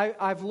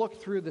 I've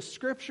looked through the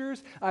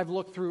Scriptures. I've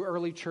looked through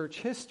early church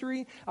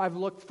history. I've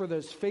looked for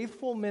those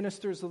faithful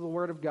ministers of the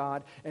Word of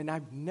God, and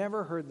I've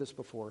never heard this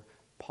before.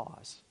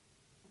 Pause.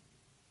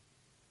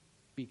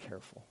 Be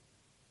careful.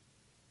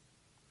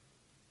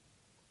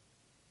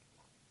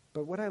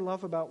 But what I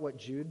love about what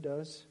Jude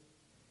does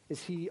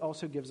is he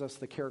also gives us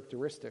the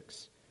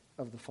characteristics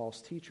of the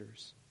false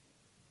teachers.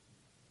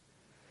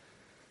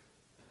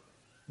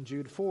 In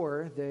Jude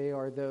 4, they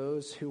are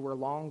those who were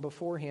long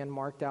beforehand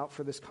marked out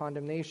for this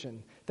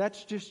condemnation.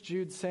 That's just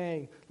Jude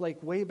saying,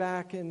 like way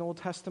back in Old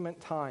Testament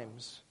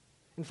times.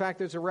 In fact,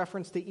 there's a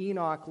reference to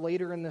Enoch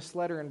later in this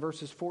letter in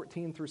verses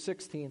 14 through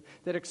 16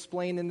 that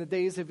explain in the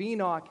days of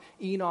Enoch,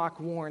 Enoch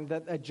warned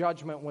that a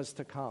judgment was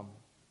to come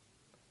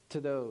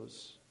to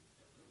those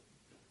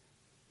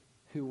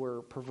who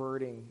were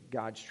perverting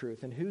God's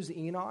truth. And who's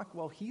Enoch?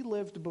 Well, he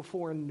lived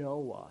before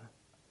Noah.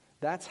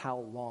 That's how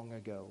long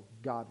ago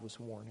God was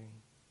warning.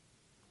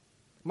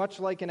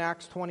 Much like in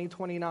Acts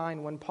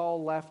 20:29, when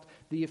Paul left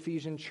the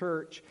Ephesian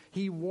church,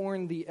 he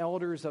warned the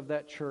elders of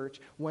that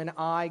church, when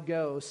I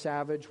go,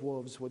 savage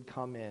wolves would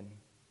come in.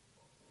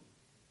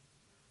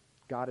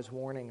 God is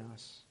warning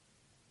us.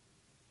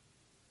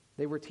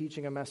 They were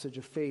teaching a message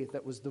of faith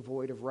that was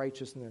devoid of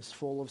righteousness,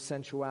 full of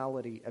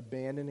sensuality,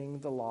 abandoning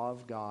the law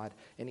of God,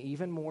 and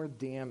even more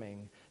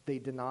damning, they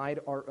denied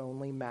our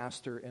only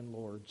Master and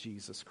Lord,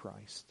 Jesus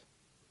Christ.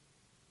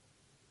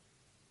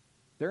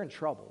 They're in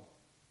trouble.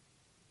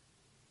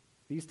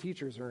 These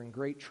teachers are in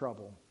great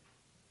trouble.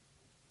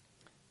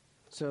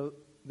 So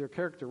their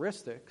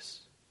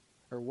characteristics,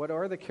 or what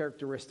are the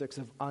characteristics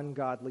of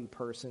ungodly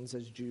persons,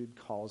 as Jude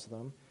calls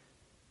them,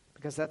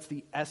 because that's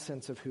the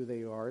essence of who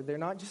they are. They're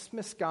not just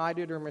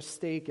misguided or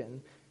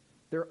mistaken.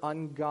 They're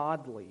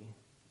ungodly.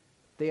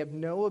 They have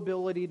no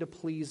ability to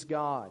please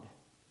God.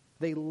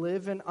 They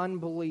live in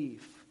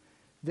unbelief.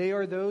 They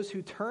are those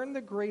who turn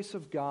the grace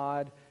of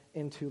God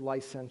into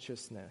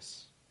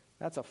licentiousness.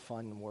 That's a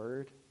fun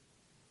word.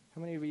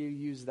 How many of you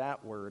use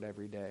that word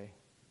every day?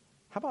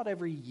 How about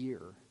every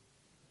year?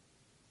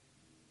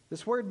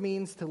 This word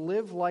means to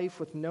live life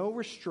with no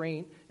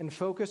restraint and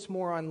focus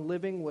more on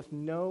living with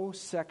no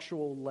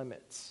sexual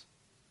limits.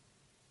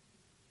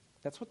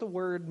 That's what the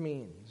word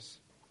means.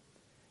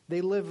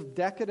 They live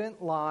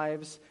decadent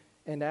lives,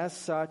 and as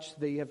such,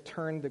 they have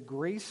turned the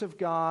grace of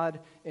God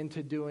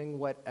into doing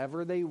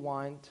whatever they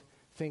want,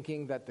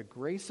 thinking that the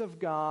grace of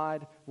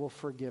God will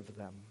forgive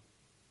them.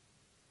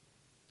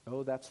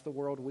 Oh, that's the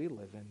world we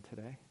live in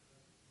today.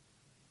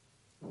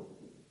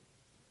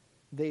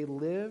 They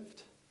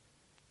lived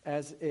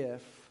as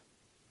if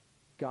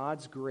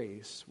God's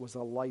grace was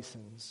a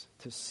license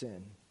to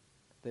sin,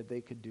 that they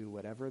could do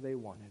whatever they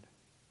wanted.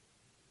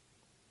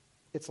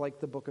 It's like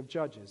the book of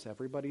Judges.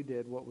 Everybody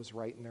did what was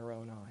right in their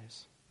own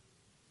eyes.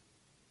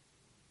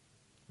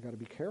 We've got to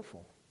be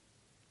careful.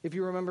 If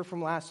you remember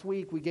from last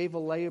week, we gave a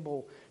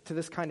label to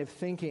this kind of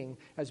thinking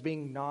as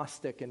being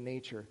Gnostic in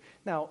nature.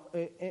 Now,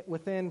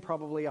 within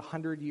probably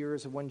 100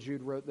 years of when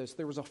Jude wrote this,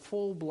 there was a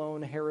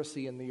full-blown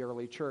heresy in the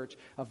early church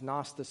of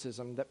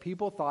Gnosticism that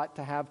people thought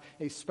to have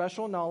a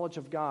special knowledge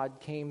of God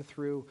came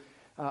through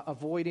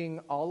avoiding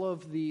all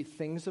of the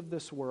things of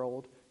this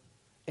world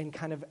and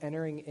kind of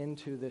entering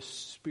into this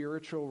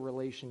spiritual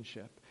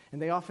relationship. And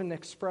they often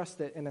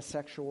expressed it in a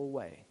sexual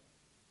way.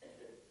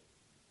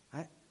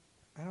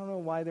 I don't know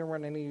why there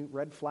weren't any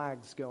red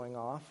flags going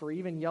off or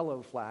even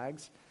yellow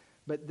flags,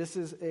 but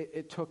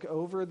it took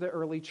over the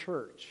early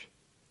church.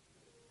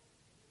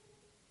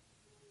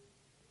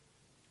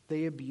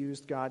 They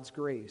abused God's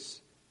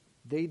grace.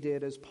 They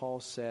did, as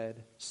Paul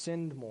said,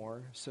 sinned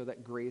more so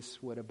that grace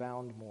would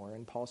abound more.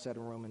 And Paul said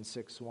in Romans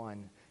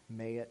 6:1,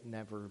 may it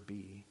never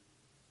be.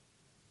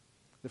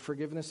 The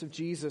forgiveness of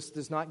Jesus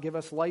does not give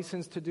us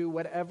license to do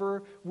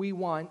whatever we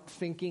want,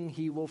 thinking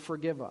he will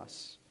forgive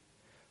us.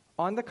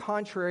 On the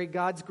contrary,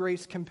 God's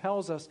grace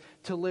compels us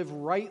to live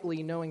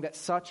rightly, knowing that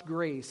such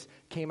grace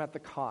came at the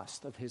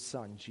cost of his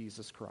Son,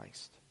 Jesus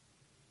Christ.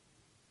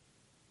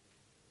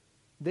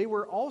 They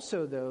were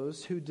also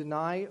those who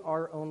deny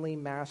our only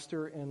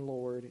Master and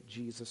Lord,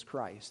 Jesus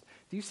Christ.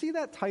 Do you see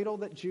that title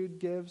that Jude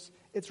gives?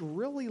 It's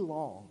really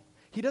long.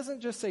 He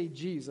doesn't just say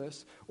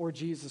Jesus or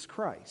Jesus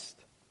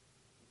Christ.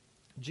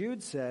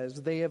 Jude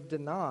says they have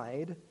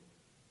denied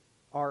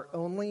our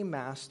only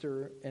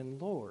Master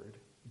and Lord,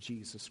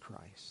 Jesus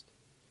Christ.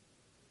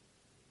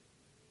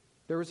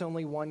 There is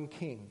only one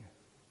King.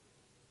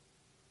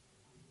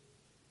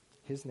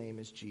 His name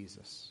is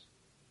Jesus.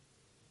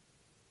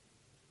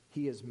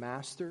 He is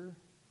Master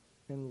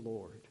and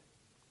Lord.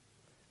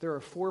 There are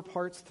 4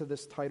 parts to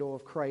this title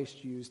of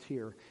Christ used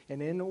here,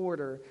 and in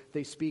order,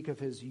 they speak of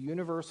his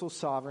universal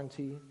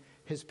sovereignty,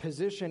 his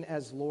position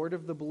as Lord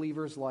of the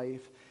believer's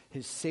life,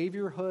 his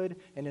saviorhood,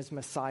 and his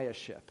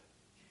messiahship.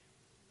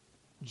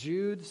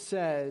 Jude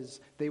says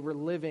they were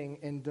living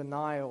in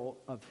denial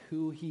of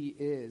who he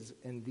is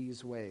in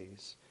these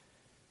ways.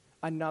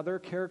 Another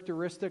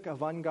characteristic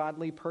of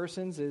ungodly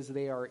persons is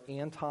they are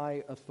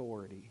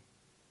anti-authority.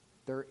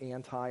 They're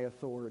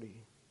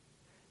anti-authority.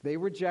 They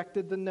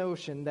rejected the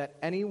notion that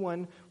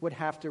anyone would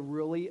have to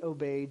really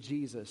obey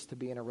Jesus to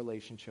be in a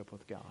relationship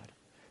with God.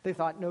 They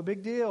thought, no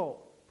big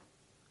deal.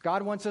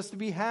 God wants us to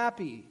be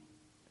happy.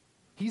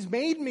 He's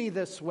made me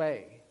this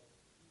way.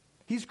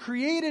 He's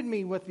created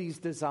me with these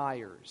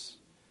desires.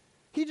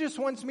 He just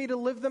wants me to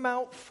live them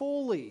out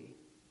fully.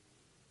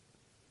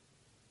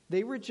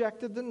 They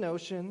rejected the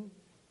notion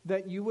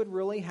that you would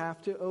really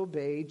have to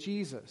obey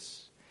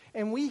Jesus.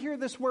 And we hear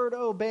this word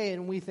obey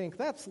and we think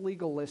that's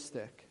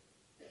legalistic.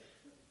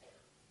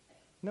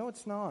 No,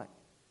 it's not.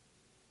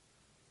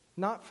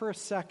 Not for a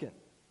second.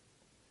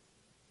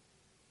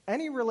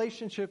 Any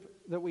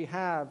relationship that we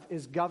have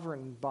is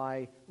governed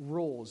by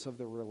rules of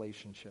the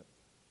relationship.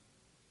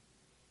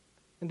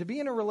 And to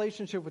be in a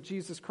relationship with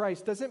Jesus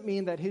Christ doesn't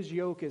mean that his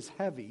yoke is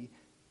heavy,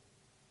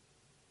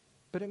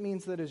 but it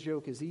means that his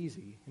yoke is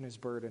easy and his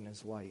burden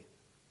is light.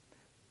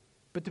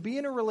 But to be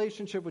in a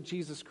relationship with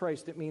Jesus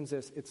Christ, it means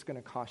this: it's going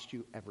to cost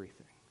you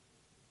everything.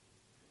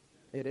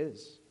 It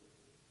is.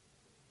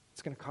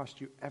 It's going to cost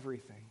you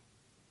everything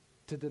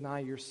to deny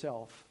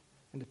yourself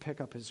and to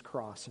pick up his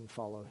cross and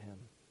follow him.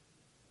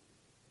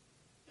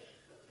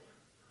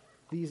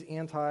 These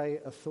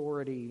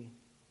anti-authority,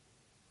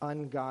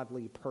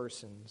 ungodly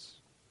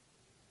persons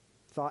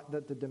thought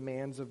that the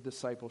demands of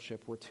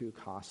discipleship were too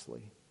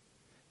costly.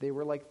 They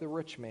were like the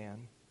rich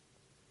man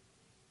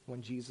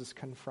when Jesus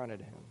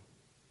confronted him,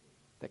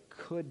 that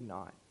could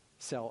not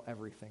sell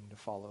everything to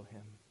follow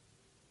him.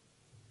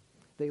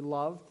 They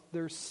loved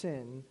their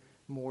sin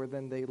more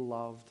than they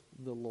loved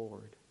the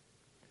Lord.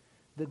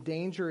 The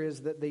danger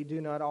is that they do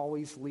not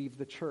always leave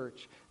the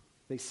church.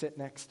 They sit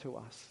next to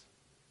us,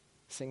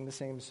 sing the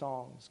same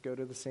songs, go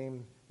to the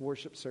same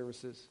worship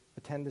services,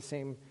 attend the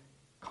same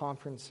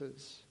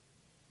conferences.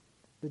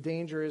 The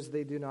danger is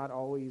they do not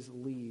always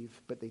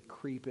leave, but they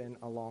creep in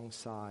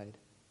alongside.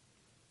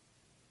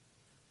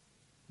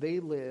 They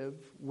live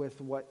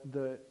with what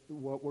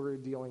we're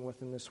dealing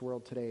with in this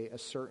world today, a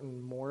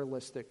certain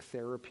moralistic,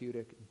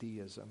 therapeutic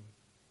deism.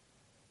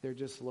 They're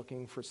just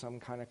looking for some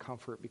kind of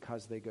comfort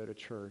because they go to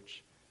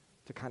church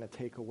to kind of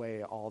take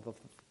away all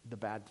the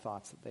bad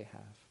thoughts that they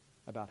have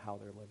about how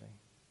they're living.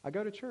 I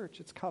go to church,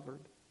 it's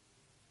covered.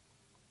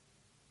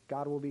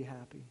 God will be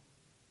happy.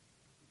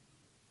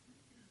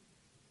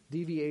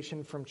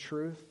 Deviation from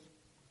truth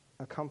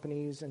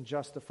accompanies and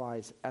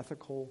justifies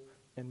ethical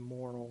and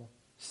moral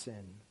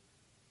sin.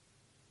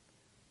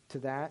 To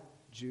that,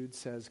 Jude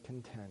says,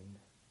 contend.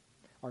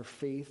 Our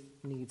faith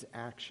needs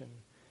action.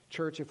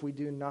 Church, if we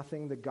do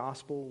nothing, the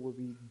gospel will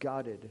be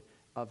gutted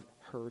of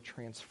her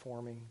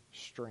transforming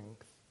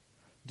strength.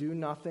 Do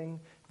nothing,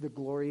 the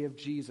glory of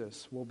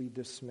Jesus will be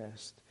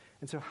dismissed.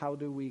 And so how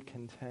do we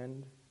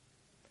contend?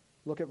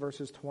 Look at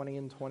verses 20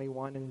 and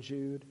 21 in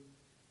Jude.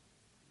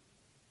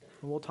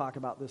 And we'll talk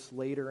about this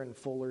later in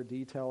fuller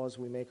detail as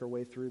we make our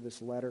way through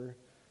this letter.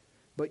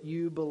 But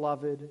you,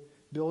 beloved,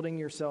 building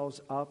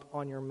yourselves up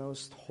on your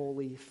most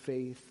holy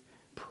faith,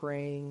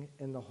 praying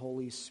in the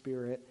Holy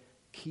Spirit,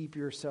 keep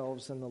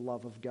yourselves in the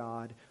love of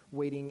God,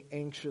 waiting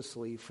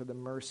anxiously for the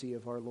mercy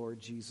of our Lord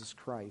Jesus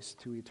Christ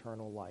to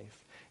eternal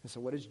life. And so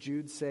what does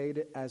Jude say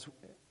as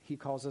he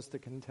calls us to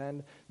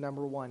contend?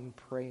 Number one,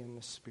 pray in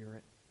the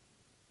Spirit.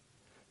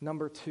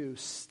 Number two,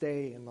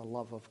 stay in the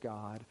love of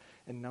God.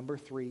 And number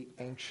three,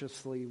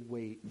 anxiously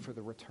wait for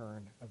the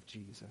return of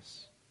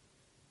Jesus.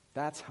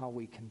 That's how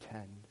we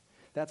contend.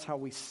 That's how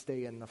we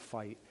stay in the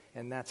fight.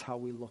 And that's how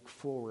we look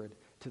forward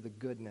to the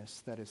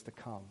goodness that is to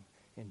come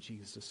in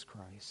Jesus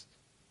Christ.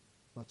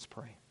 Let's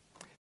pray.